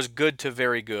was good to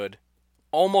very good.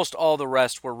 Almost all the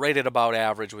rest were rated about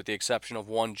average, with the exception of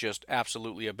one just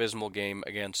absolutely abysmal game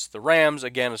against the Rams,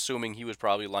 again assuming he was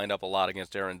probably lined up a lot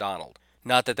against Aaron Donald.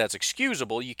 Not that that's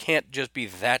excusable. You can't just be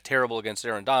that terrible against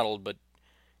Aaron Donald, but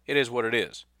it is what it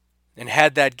is. And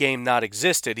had that game not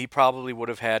existed, he probably would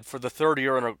have had, for the third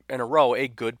year in a row, a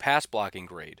good pass blocking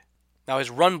grade. Now, his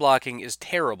run blocking is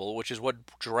terrible, which is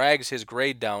what drags his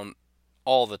grade down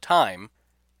all the time.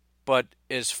 But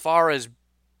as far as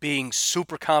being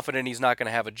super confident he's not going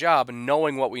to have a job, and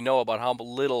knowing what we know about how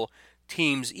little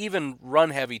teams, even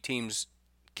run-heavy teams,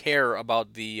 care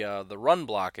about the run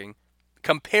blocking,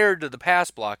 compared to the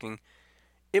pass blocking,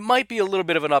 it might be a little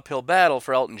bit of an uphill battle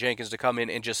for Elgton Jenkins to come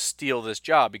in and just steal this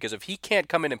job, because if he can't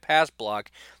come in and pass block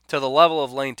to the level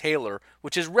of Lane Taylor,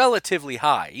 which is relatively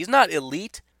high, he's not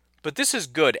elite, but this is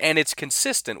good, and it's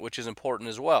consistent, which is important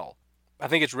as well. I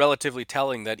think it's relatively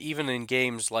telling that even in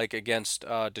games like against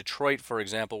Detroit, for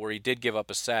example, where he did give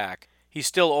up a sack, he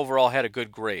still overall had a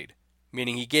good grade.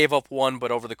 Meaning he gave up one,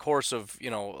 but over the course of,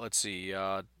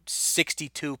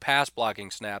 62 pass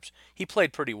blocking snaps, he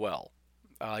played pretty well.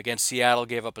 Against Seattle,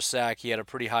 gave up a sack. He had a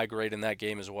pretty high grade in that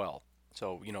game as well.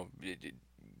 So,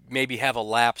 maybe have a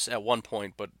lapse at one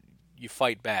point, but you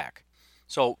fight back.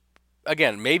 So,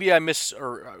 again, maybe I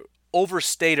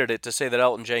overstated it to say that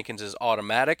Elgton Jenkins is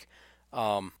automatic.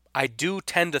 I do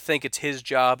tend to think it's his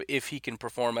job if he can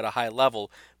perform at a high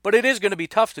level, but it is going to be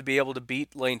tough to be able to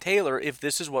beat Lane Taylor if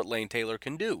this is what Lane Taylor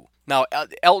can do. Now,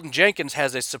 Elgton Jenkins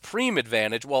has a supreme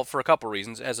advantage, well, for a couple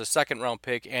reasons, as a second-round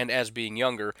pick and as being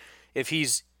younger. If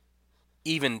he's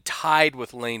even tied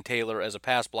with Lane Taylor as a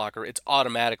pass blocker, it's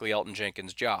automatically Elgton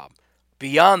Jenkins' job.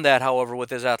 Beyond that, however,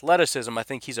 with his athleticism, I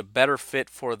think he's a better fit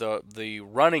for the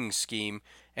running scheme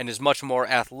and is much more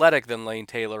athletic than Lane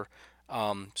Taylor.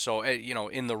 So,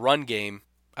 in the run game,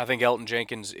 I think Elgton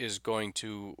Jenkins is going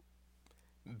to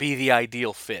be the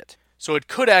ideal fit. So it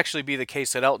could actually be the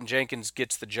case that Elgton Jenkins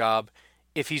gets the job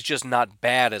if he's just not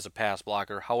bad as a pass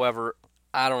blocker. However,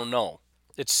 I don't know.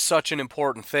 It's such an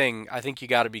important thing. I think you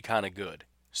got to be kind of good.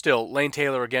 Still, Lane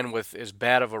Taylor, again, with as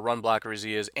bad of a run blocker as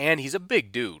he is, and he's a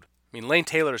big dude. I mean, Lane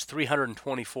Taylor is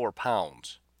 324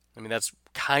 pounds. I mean, that's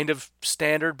kind of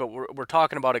standard, but we're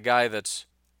talking about a guy that's,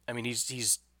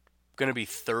 he's going to be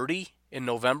 30 in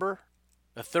November.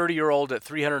 A 30-year-old at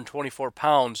 324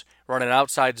 pounds running an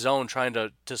outside zone trying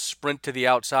to sprint to the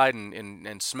outside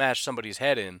and smash somebody's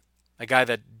head in. A guy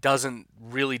that doesn't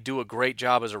really do a great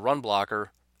job as a run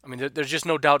blocker. I mean, there's just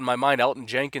no doubt in my mind Elgton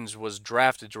Jenkins was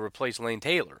drafted to replace Lane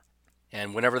Taylor.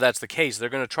 And whenever that's the case, they're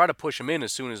going to try to push him in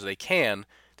as soon as they can.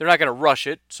 They're not going to rush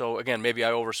it. So, again, maybe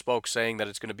I overspoke saying that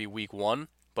it's going to be week 1.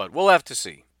 But we'll have to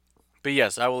see. But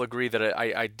yes, I will agree that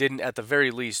I didn't, at the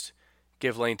very least,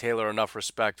 give Lane Taylor enough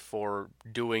respect for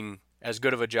doing as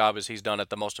good of a job as he's done at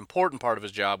the most important part of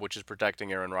his job, which is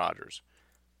protecting Aaron Rodgers.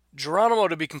 Geronimo,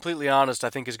 to be completely honest,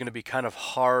 I think is going to be kind of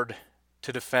hard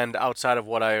to defend outside of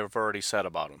what I have already said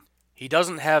about him. He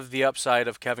doesn't have the upside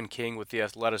of Kevin King with the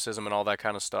athleticism and all that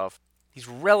kind of stuff. He's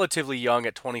relatively young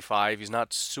at 25. He's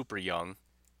not super young.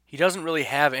 He doesn't really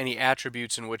have any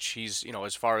attributes in which he's,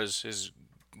 as far as his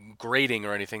grading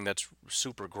or anything that's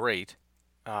super great.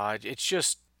 It's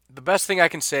just, the best thing I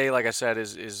can say, like I said,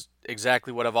 is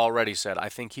exactly what I've already said. I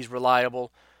think he's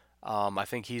reliable. I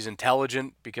think he's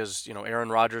intelligent because, Aaron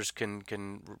Rodgers can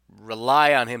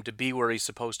rely on him to be where he's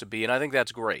supposed to be, and I think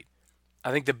that's great.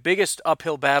 I think the biggest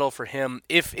uphill battle for him,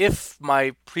 if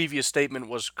my previous statement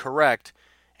was correct,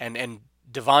 and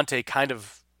Devontae kind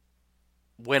of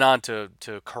went on to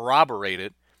corroborate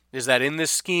it, is that in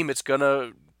this scheme it's going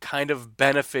to kind of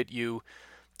benefit you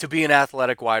to be an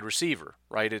athletic wide receiver,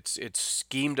 right? It's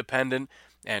scheme dependent,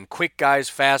 and quick guys,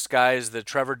 fast guys,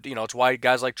 it's why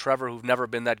guys like Trevor who've never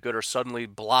been that good are suddenly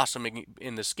blossoming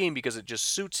in the scheme because it just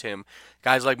suits him.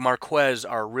 Guys like Marquez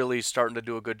are really starting to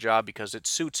do a good job because it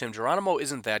suits him. Geronimo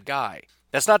isn't that guy.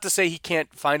 That's not to say he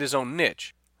can't find his own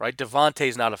niche, right?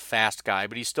 Devontae's not a fast guy,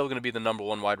 but he's still going to be the number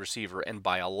one wide receiver, and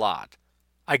by a lot.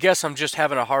 I guess I'm just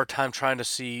having a hard time trying to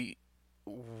see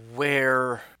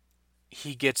where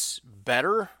he gets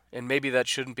better, and maybe that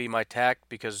shouldn't be my tack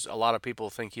because a lot of people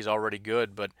think he's already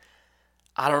good, but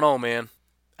I don't know, man.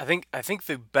 I think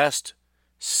the best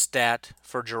stat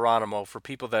for Geronimo, for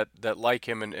people that like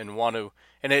him and want to,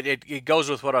 and it goes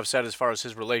with what I've said as far as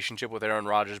his relationship with Aaron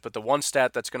Rodgers, but the one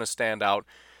stat that's going to stand out,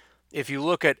 if you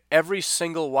look at every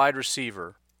single wide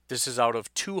receiver, this is out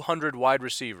of 200 wide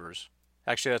receivers.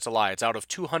 Actually, that's a lie. It's out of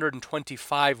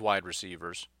 225 wide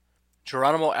receivers.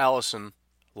 Geronimo Allison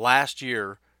last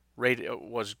year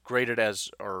was graded as,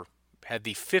 or had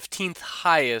the 15th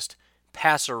highest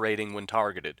passer rating when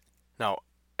targeted. Now,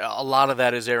 a lot of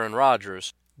that is Aaron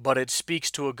Rodgers, but it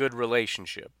speaks to a good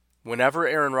relationship. Whenever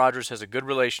Aaron Rodgers has a good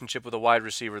relationship with a wide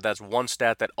receiver, that's one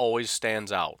stat that always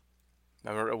stands out.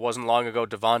 Remember, it wasn't long ago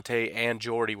Devontae and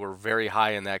Jordy were very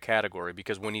high in that category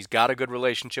because when he's got a good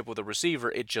relationship with a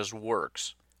receiver, it just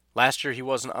works. Last year he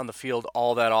wasn't on the field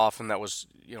all that often. That was,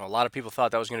 a lot of people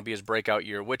thought that was going to be his breakout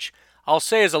year, which I'll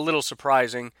say is a little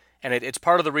surprising, and it's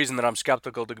part of the reason that I'm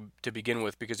skeptical to begin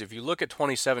with, because if you look at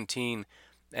 2017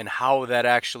 and how that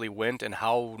actually went and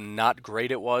how not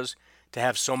great it was to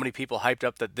have so many people hyped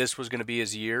up that this was going to be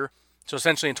his year. So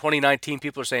essentially in 2019,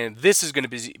 people are saying this is going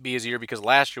to be his year because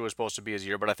last year was supposed to be his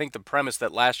year, but I think the premise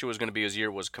that last year was going to be his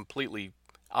year was completely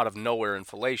out of nowhere and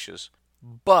fallacious.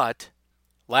 But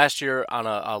last year, on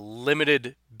a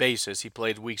limited basis, he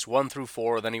played weeks 1 through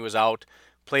 4, then he was out,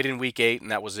 played in week 8,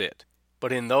 and that was it.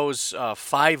 But in those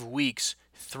 5 weeks,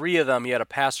 3 of them he had a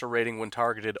passer rating when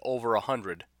targeted over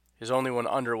 100. His only one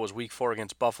under was week 4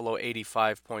 against Buffalo,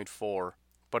 85.4.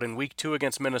 But in week 2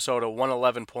 against Minnesota,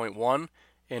 111.1.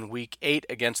 In week 8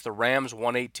 against the Rams,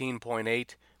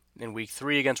 118.8. In week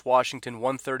 3 against Washington,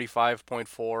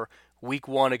 135.4. Week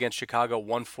 1 against Chicago,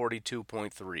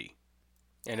 142.3.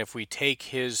 And if we take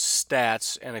his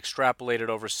stats and extrapolate it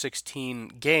over 16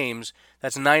 games,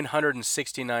 that's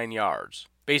 969 yards.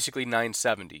 Basically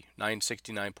 970,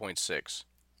 969.6,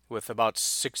 with about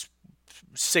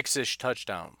six-ish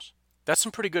touchdowns. That's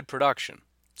some pretty good production.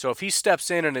 So if he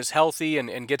steps in and is healthy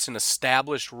and gets an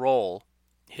established role,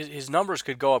 his numbers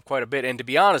could go up quite a bit. And to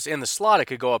be honest, in the slot, it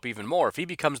could go up even more. If he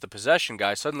becomes the possession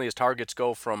guy, suddenly his targets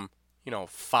go from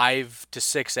 5 to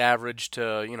 6 average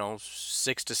to,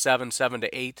 6 to 7, 7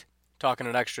 to 8, talking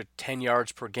an extra 10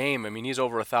 yards per game. I mean, he's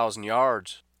over 1,000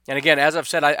 yards. And again, as I've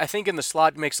said, I think in the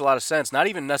slot makes a lot of sense. Not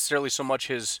even necessarily so much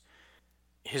his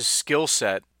skill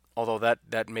set, although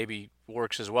that maybe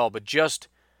works as well, but just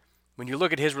when you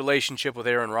look at his relationship with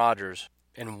Aaron Rodgers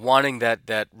and wanting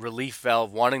that relief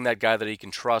valve, wanting that guy that he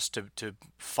can trust to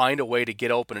find a way to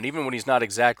get open, and even when he's not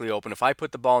exactly open, if I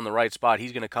put the ball in the right spot,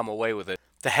 he's going to come away with it.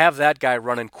 To have that guy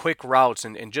running quick routes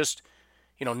and just,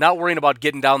 not worrying about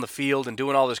getting down the field and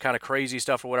doing all this kind of crazy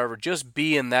stuff or whatever, just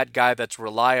being that guy that's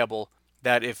reliable,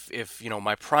 that if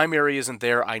my primary isn't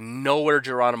there, I know where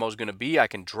Geronimo's going to be. I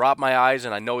can drop my eyes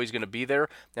and I know he's going to be there.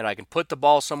 Then I can put the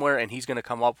ball somewhere and he's going to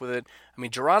come up with it. I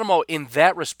mean, Geronimo, in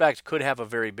that respect, could have a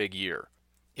very big year.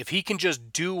 If he can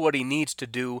just do what he needs to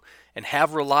do and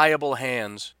have reliable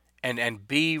hands and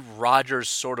be Rodgers'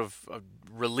 sort of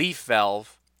relief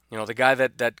valve, the guy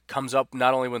that comes up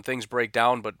not only when things break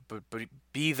down, but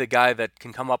be the guy that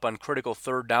can come up on critical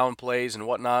third down plays and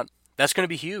whatnot, that's going to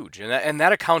be huge. And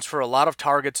that accounts for a lot of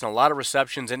targets and a lot of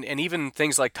receptions and even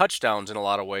things like touchdowns in a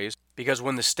lot of ways. Because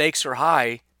when the stakes are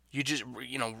high, you just,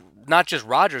 not just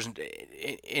Rodgers,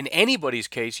 in anybody's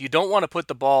case, you don't want to put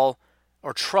the ball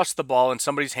or trust the ball in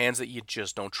somebody's hands that you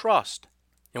just don't trust.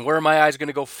 And where are my eyes going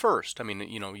to go first? I mean,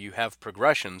 you have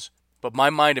progressions, but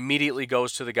my mind immediately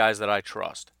goes to the guys that I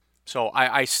trust. So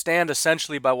I stand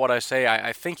essentially by what I say.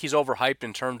 I think he's overhyped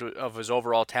in terms of his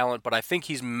overall talent, but I think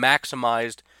he's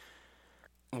maximized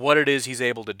what it is he's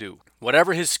able to do.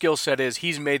 Whatever his skill set is,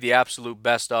 he's made the absolute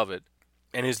best of it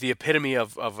and is the epitome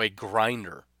of a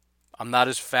grinder. I'm not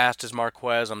as fast as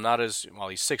Marquez. I'm not as, well,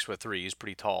 he's 6'3", he's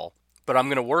pretty tall. But I'm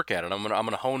going to work at it. I'm going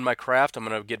to hone my craft. I'm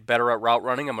going to get better at route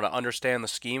running. I'm going to understand the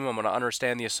scheme. I'm going to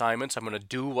understand the assignments. I'm going to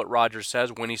do what Rodgers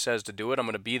says when he says to do it. I'm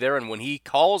going to be there, and when he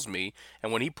calls me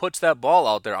and when he puts that ball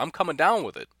out there, I'm coming down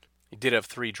with it. He did have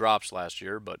 3 drops last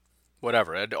year, but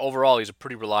whatever. Overall, he's a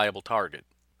pretty reliable target.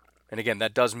 And again,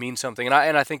 that does mean something.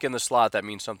 And I think in the slot that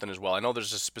means something as well. I know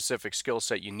there's a specific skill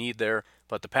set you need there,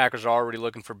 but the Packers are already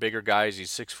looking for bigger guys. He's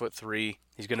 6'3".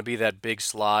 He's going to be that big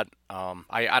slot.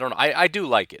 I don't know. I do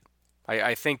like it.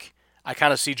 I think I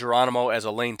kind of see Geronimo as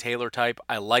a Lane Taylor type.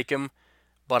 I like him,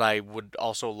 but I would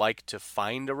also like to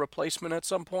find a replacement at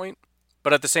some point.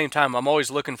 But at the same time, I'm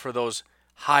always looking for those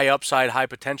high upside, high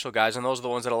potential guys, and those are the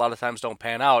ones that a lot of times don't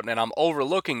pan out. And I'm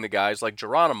overlooking the guys like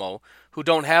Geronimo who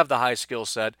don't have the high skill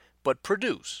set but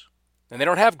produce. And they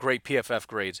don't have great PFF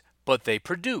grades, but they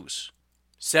produce.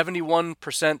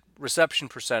 71% reception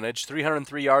percentage,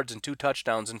 303 yards and 2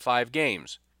 touchdowns in 5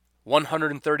 games.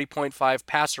 130.5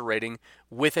 passer rating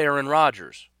with Aaron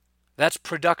Rodgers. That's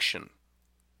production.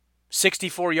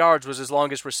 64 yards was his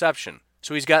longest reception,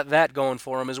 so he's got that going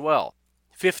for him as well.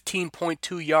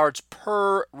 15.2 yards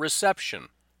per reception.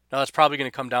 Now that's probably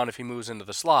going to come down if he moves into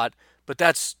the slot, but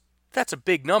that's a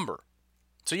big number.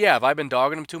 So yeah, have I been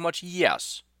dogging him too much?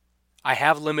 Yes. I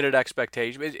have limited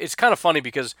expectations. It's kind of funny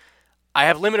because I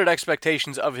have limited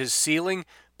expectations of his ceiling,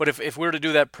 but if we were to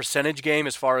do that percentage game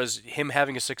as far as him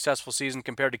having a successful season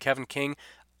compared to Kevin King,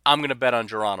 I'm going to bet on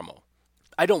Geronimo.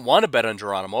 I don't want to bet on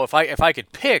Geronimo. If I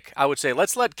could pick, I would say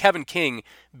let's let Kevin King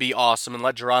be awesome and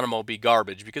let Geronimo be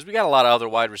garbage because we got a lot of other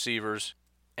wide receivers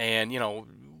and,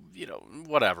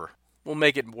 whatever. We'll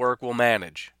make it work. We'll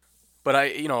manage. But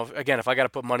again, if I got to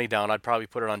put money down, I'd probably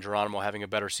put it on Geronimo having a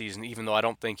better season, even though I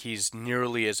don't think he's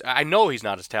nearly as... I know he's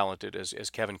not as talented as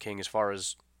Kevin King as far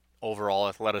as overall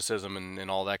athleticism and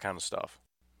all that kind of stuff.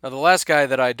 Now, the last guy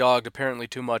that I dogged apparently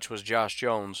too much was Josh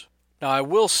Jones. Now, I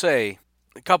will say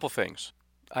a couple things.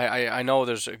 I know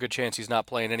there's a good chance he's not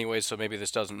playing anyway, so maybe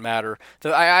this doesn't matter.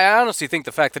 I honestly think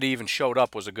the fact that he even showed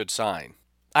up was a good sign.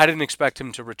 I didn't expect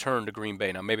him to return to Green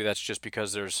Bay. Now, maybe that's just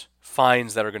because there's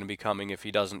fines that are going to be coming if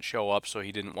he doesn't show up, so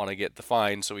he didn't want to get the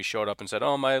fine, so he showed up and said,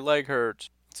 oh, my leg hurts,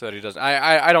 so that he doesn't.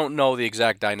 I don't know the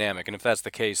exact dynamic, and if that's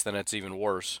the case, then it's even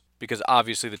worse, because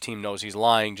obviously the team knows he's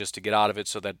lying just to get out of it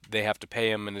so that they have to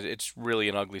pay him, and it's really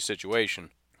an ugly situation.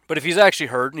 But if he's actually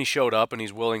hurt and he showed up and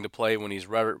he's willing to play when he's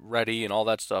ready and all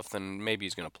that stuff, then maybe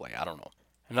he's going to play. I don't know.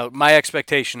 And my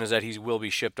expectation is that he will be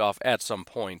shipped off at some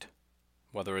point.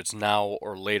 Whether it's now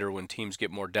or later when teams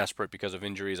get more desperate because of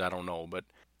injuries, I don't know. But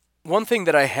one thing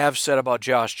that I have said about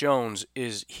Josh Jones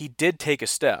is he did take a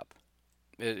step.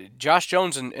 Josh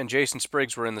Jones and Jason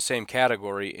Spriggs were in the same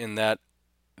category in that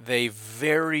they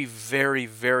very, very,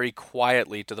 very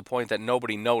quietly, to the point that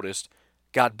nobody noticed,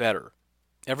 got better.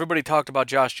 Everybody talked about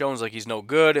Josh Jones like he's no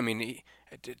good. I mean,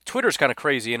 Twitter's kind of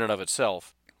crazy in and of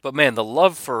itself. But man, the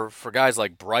love for guys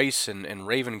like Bryce and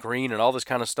Raven Green and all this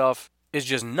kind of stuff is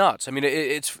just nuts. I mean,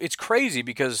 it's crazy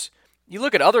because you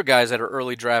look at other guys that are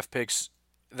early draft picks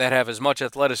that have as much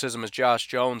athleticism as Josh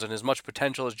Jones and as much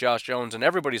potential as Josh Jones, and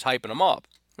everybody's hyping him up.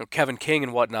 Kevin King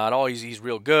and whatnot, oh, he's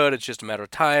real good, it's just a matter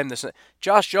of time.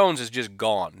 Josh Jones is just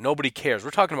gone. Nobody cares. We're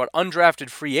talking about undrafted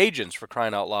free agents, for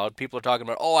crying out loud. People are talking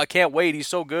about, oh, I can't wait, he's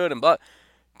so good, and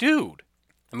dude,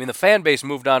 I mean, the fan base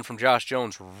moved on from Josh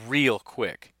Jones real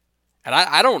quick. And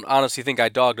I don't honestly think I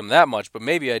dogged him that much, but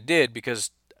maybe I did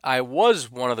because I was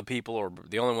one of the people, or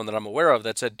the only one that I'm aware of,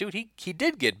 that said, dude, he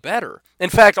did get better. In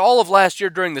fact, all of last year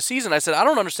during the season, I said, I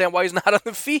don't understand why he's not on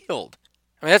the field.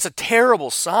 I mean, that's a terrible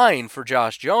sign for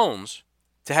Josh Jones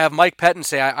to have Mike Pettin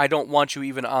say, I don't want you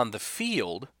even on the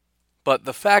field. But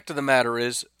the fact of the matter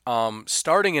is,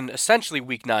 starting in essentially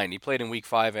Week 9, he played in Week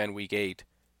 5 and Week 8,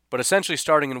 but essentially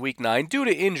starting in Week 9 due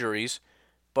to injuries,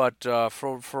 but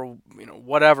for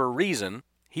whatever reason,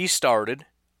 he started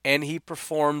and he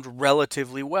performed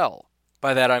relatively well.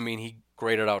 By that I mean he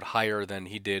graded out higher than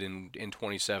he did in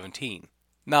 2017.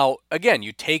 Now, again,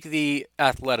 you take the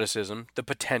athleticism, the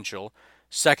potential,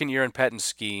 second year in Pettin's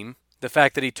scheme, the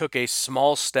fact that he took a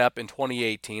small step in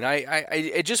 2018,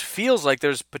 it just feels like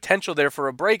there's potential there for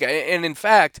a break. And in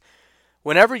fact,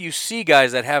 whenever you see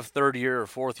guys that have third-year or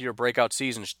fourth-year breakout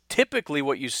seasons, typically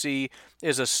what you see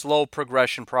is a slow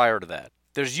progression prior to that.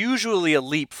 There's usually a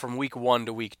leap from week 1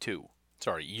 to week 2.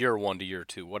 Sorry, year 1 to year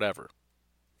 2, whatever.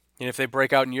 And if they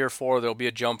break out in year 4, there'll be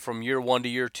a jump from year 1 to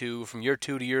year 2, from year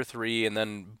 2 to year 3, and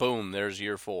then boom, there's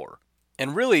year 4.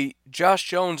 And really, Josh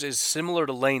Jones is similar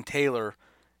to Lane Taylor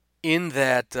in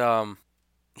that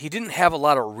he didn't have a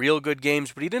lot of real good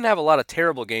games, but he didn't have a lot of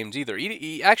terrible games either.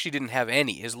 He actually didn't have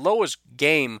any. His lowest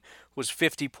game was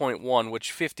 50.1,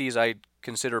 which 50 is I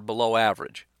consider below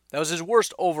average. That was his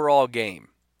worst overall game.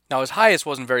 Now, his highest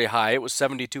wasn't very high. It was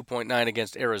 72.9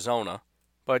 against Arizona.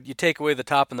 But you take away the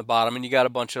top and the bottom, and you got a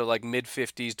bunch of like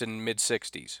mid-50s to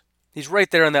mid-60s. He's right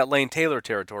there in that Lane Taylor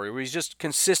territory, where he's just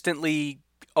consistently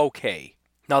okay.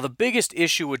 Now, the biggest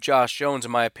issue with Josh Jones,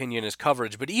 in my opinion, is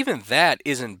coverage, but even that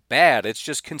isn't bad. It's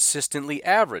just consistently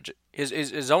average.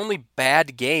 His only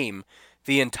bad game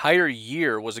the entire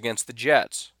year was against the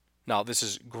Jets. Now, this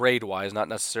is grade-wise, not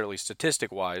necessarily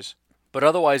statistic-wise, but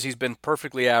otherwise he's been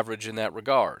perfectly average in that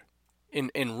regard.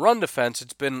 In run defense,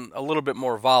 it's been a little bit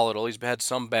more volatile. He's had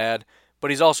some bad, but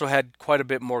he's also had quite a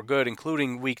bit more good,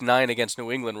 including Week 9 against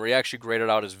New England, where he actually graded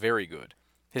out as very good.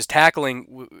 His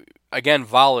tackling, again,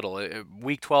 volatile.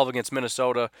 Week 12 against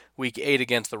Minnesota, Week 8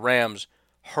 against the Rams,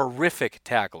 horrific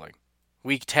tackling.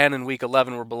 Week 10 and Week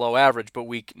 11 were below average, but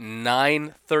Week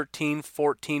 9, 13,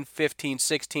 14, 15,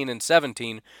 16, and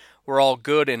 17 were all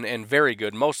good and very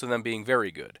good, most of them being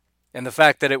very good. And the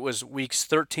fact that it was Weeks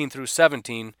 13 through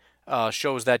 17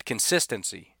 shows that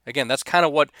consistency. Again, that's kind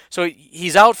of what... So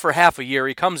he's out for half a year.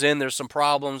 He comes in, there's some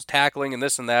problems, tackling and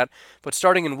this and that. But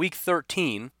starting in Week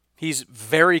 13... he's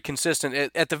very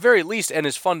consistent, at the very least, in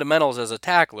his fundamentals as a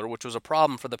tackler, which was a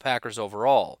problem for the Packers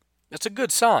overall. It's a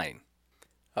good sign.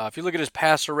 If you look at his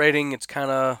passer rating, it's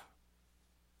kind of,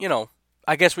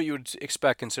 I guess what you would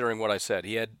expect considering what I said.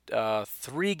 He had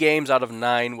 3 games out of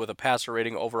 9 with a passer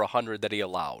rating over 100 that he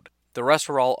allowed. The rest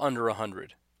were all under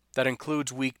 100. That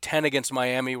includes Week 10 against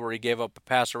Miami, where he gave up a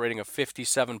passer rating of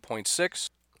 57.6.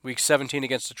 Week 17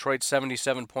 against Detroit,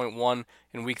 77.1.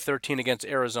 And Week 13 against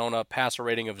Arizona, passer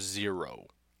rating of 0.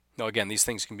 Now, again, these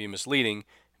things can be misleading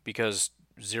because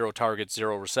 0 targets,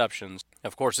 0 receptions.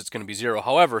 Of course, it's going to be 0.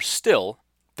 However, still,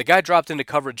 the guy dropped into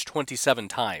coverage 27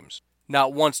 times.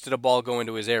 Not once did a ball go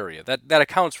into his area. That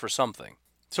accounts for something.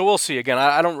 So we'll see. Again,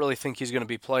 I don't really think he's going to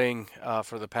be playing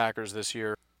for the Packers this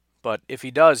year. But if he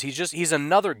does, he's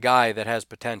another guy that has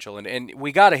potential. And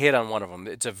we got to hit on one of them.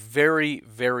 It's a very,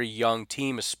 very young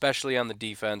team, especially on the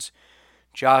defense.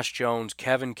 Josh Jones,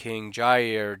 Kevin King,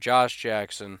 Jair, Josh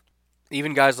Jackson,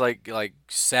 even guys like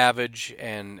Savage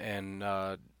and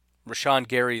Rashawn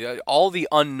Gary, all the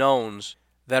unknowns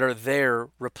that are there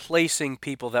replacing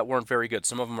people that weren't very good.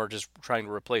 Some of them are just trying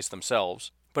to replace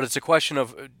themselves. But it's a question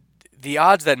of the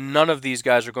odds that none of these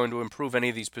guys are going to improve any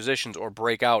of these positions or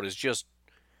break out is just,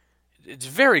 it's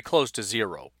very close to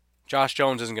 0. Josh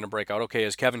Jones isn't going to break out. Okay,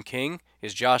 is Kevin King?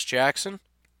 Is Josh Jackson?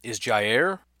 Is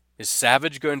Jair? Is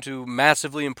Savage going to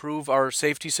massively improve our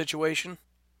safety situation?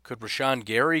 Could Rashawn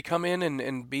Gary come in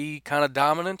and be kind of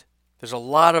dominant? There's a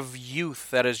lot of youth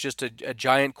that is just a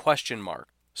giant question mark.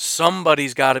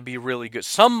 Somebody's got to be really good.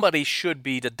 Somebody should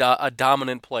be a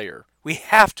dominant player. We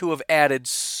have to have added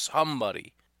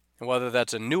somebody. And whether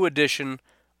that's a new addition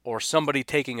or somebody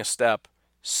taking a step,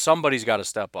 somebody's got to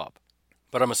step up.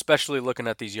 But I'm especially looking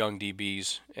at these young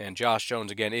DBs. And Josh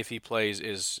Jones, again, if he plays,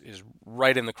 is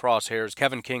right in the crosshairs.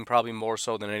 Kevin King probably more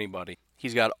so than anybody.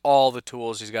 He's got all the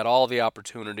tools. He's got all the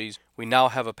opportunities. We now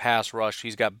have a pass rush.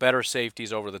 He's got better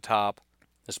safeties over the top,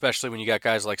 especially when you got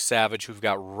guys like Savage who've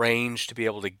got range to be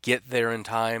able to get there in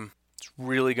time. It's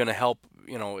really going to help,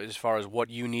 as far as what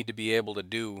you need to be able to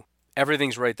do.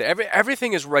 Everything's right there.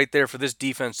 Everything is right there for this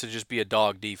defense to just be a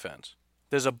dog defense.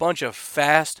 There's a bunch of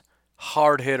fast,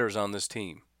 hard hitters on this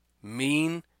team.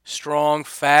 Mean, strong,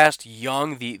 fast,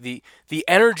 young, the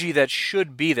energy that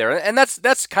should be there. And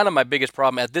that's kind of my biggest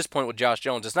problem at this point with Josh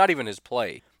Jones. It's not even his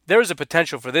play. There's a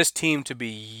potential for this team to be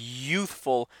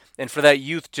youthful and for that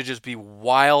youth to just be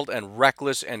wild and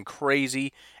reckless and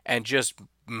crazy and just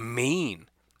mean.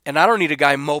 And I don't need a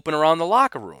guy moping around the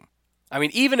locker room. I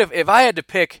mean, even if I had to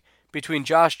pick between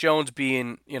Josh Jones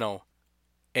being,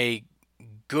 a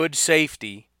good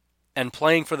safety and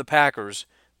playing for the Packers,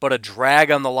 but a drag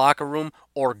on the locker room,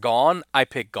 or gone, I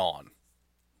pick gone.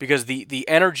 Because the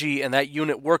energy and that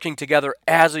unit working together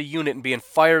as a unit and being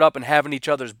fired up and having each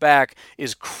other's back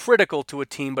is critical to a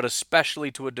team, but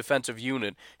especially to a defensive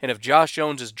unit. And if Josh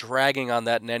Jones is dragging on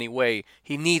that in any way,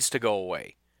 he needs to go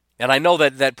away. And I know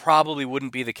that probably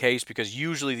wouldn't be the case because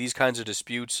usually these kinds of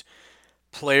disputes,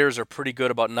 players are pretty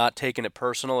good about not taking it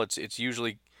personal. It's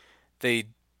usually they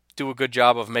do a good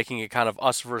job of making it kind of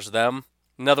us versus them.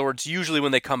 In other words, usually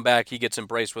when they come back, he gets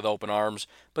embraced with open arms.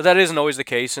 But that isn't always the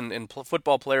case, and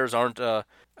football players aren't a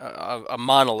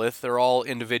monolith. They're all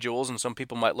individuals, and some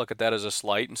people might look at that as a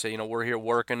slight and say, we're here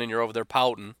working and you're over there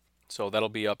pouting. So that'll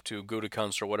be up to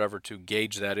Gutekunst or whatever to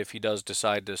gauge that if he does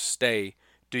decide to stay.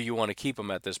 Do you want to keep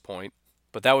him at this point?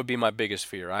 But that would be my biggest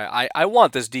fear. I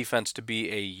want this defense to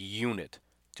be a unit,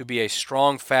 to be a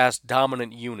strong, fast,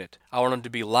 dominant unit. I want them to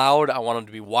be loud. I want them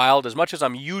to be wild. As much as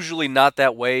I'm usually not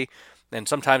that way, and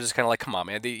sometimes it's kind of like, come on,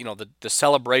 man. The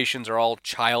celebrations are all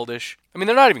childish. I mean,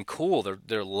 they're not even cool.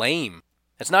 They're lame.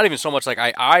 It's not even so much like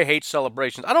I hate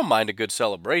celebrations. I don't mind a good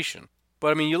celebration.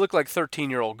 But, I mean, you look like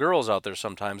 13-year-old girls out there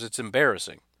sometimes. It's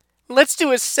embarrassing. Let's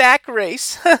do a sack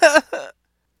race.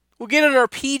 We'll get in our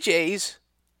PJs.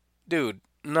 Dude,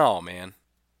 no, man.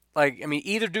 Like, I mean,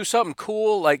 either do something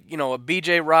cool, like, a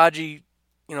BJ Raji,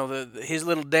 his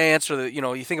little dance, or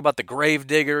you think about the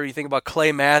Gravedigger, you think about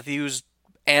Clay Matthews,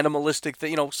 animalistic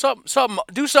thing, something,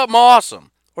 do something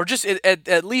awesome. Or just,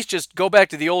 at least just go back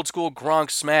to the old school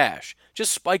Gronk smash.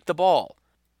 Just spike the ball.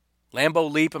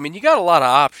 Lambeau leap, I mean, you got a lot of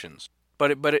options.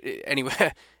 But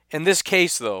anyway, in this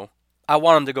case, though, I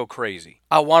want them to go crazy.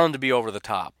 I want them to be over the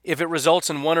top. If it results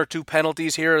in 1 or 2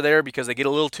 penalties here or there because they get a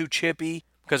little too chippy,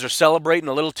 because they're celebrating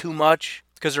a little too much,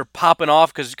 because they're popping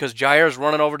off because Jair's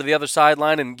running over to the other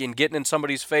sideline and getting in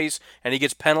somebody's face and he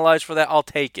gets penalized for that, I'll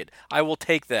take it. I will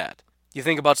take that. You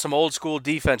think about some old school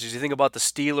defenses. You think about the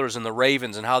Steelers and the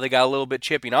Ravens and how they got a little bit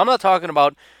chippy. Now, I'm not talking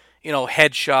about,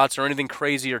 headshots or anything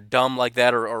crazy or dumb like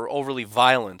that or overly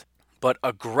violent, but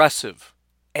aggressive,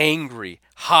 angry,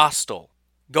 hostile,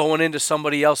 going into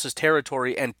somebody else's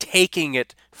territory and taking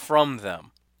it from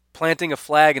them, planting a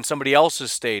flag in somebody else's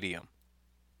stadium,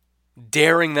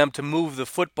 daring them to move the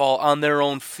football on their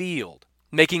own field,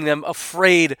 making them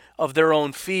afraid of their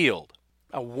own field.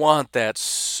 I want that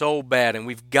so bad, and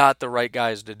we've got the right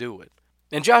guys to do it.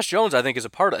 And Josh Jones, I think, is a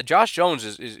part of it. Josh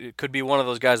Jones could be one of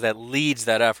those guys that leads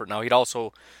that effort. Now, he'd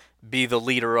also be the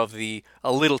leader of a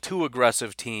little too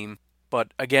aggressive team,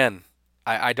 but again,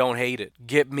 I don't hate it.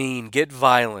 Get mean, get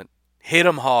violent, hit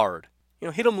them hard.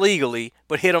 Hit them legally,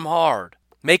 but hit them hard.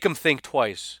 Make them think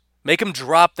twice. Make him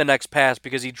drop the next pass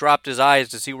because he dropped his eyes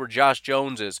to see where Josh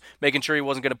Jones is, making sure he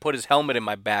wasn't going to put his helmet in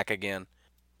my back again.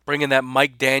 Bringing that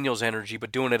Mike Daniels energy,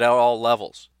 but doing it at all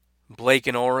levels. Blake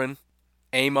and Oren,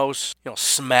 Amos,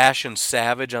 smashing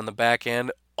Savage on the back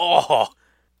end. Oh!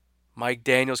 Mike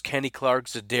Daniels, Kenny Clark,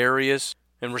 Za'Darius.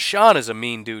 And Rashawn is a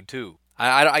mean dude, too.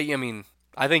 I mean,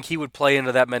 I think he would play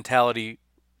into that mentality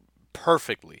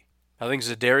perfectly. I think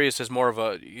Za'Darius is more of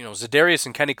a, Za'Darius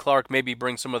and Kenny Clark maybe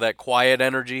bring some of that quiet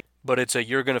energy, but it's a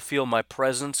you're going to feel my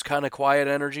presence kind of quiet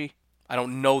energy. I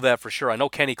don't know that for sure. I know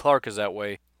Kenny Clark is that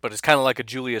way, but it's kind of like a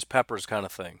Julius Peppers kind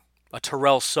of thing. A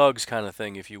Terrell Suggs kind of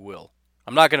thing, if you will.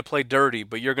 I'm not going to play dirty,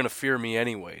 but you're going to fear me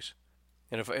anyways.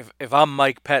 And if I'm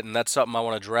Mike Pettin, that's something I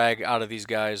want to drag out of these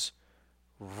guys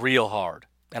real hard.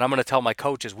 And I'm going to tell my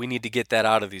coaches we need to get that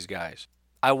out of these guys.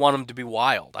 I want them to be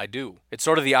wild. I do. It's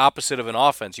sort of the opposite of an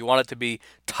offense. You want it to be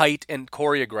tight and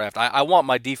choreographed. I want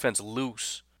my defense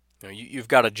loose. You've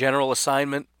got a general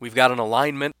assignment. We've got an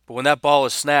alignment. But when that ball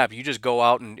is snapped, you just go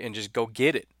out and just go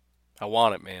get it. I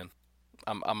want it, man.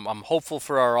 I'm hopeful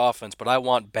for our offense, but I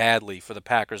want badly for the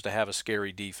Packers to have a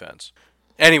scary defense.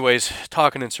 Anyways,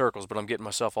 talking in circles, but I'm getting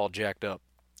myself all jacked up,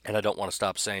 and I don't want to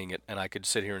stop saying it, and I could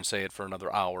sit here and say it for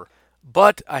another hour.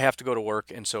 But I have to go to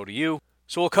work, and so do you.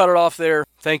 So we'll cut it off there.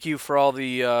 Thank you for all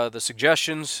the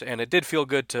suggestions, and it did feel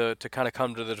good to kind of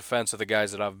come to the defense of the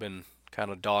guys that I've been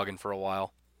kind of dogging for a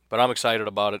while. But I'm excited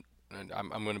about it, and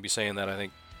I'm going to be saying that, I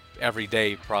think, every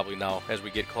day probably now as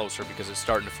we get closer because it's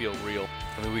starting to feel real.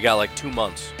 I mean, we got like 2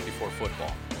 months before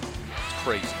football. It's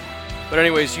crazy. But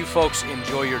anyways, you folks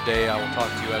enjoy your day. I will talk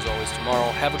to you as always tomorrow.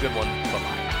 Have a good one.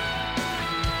 Bye-bye.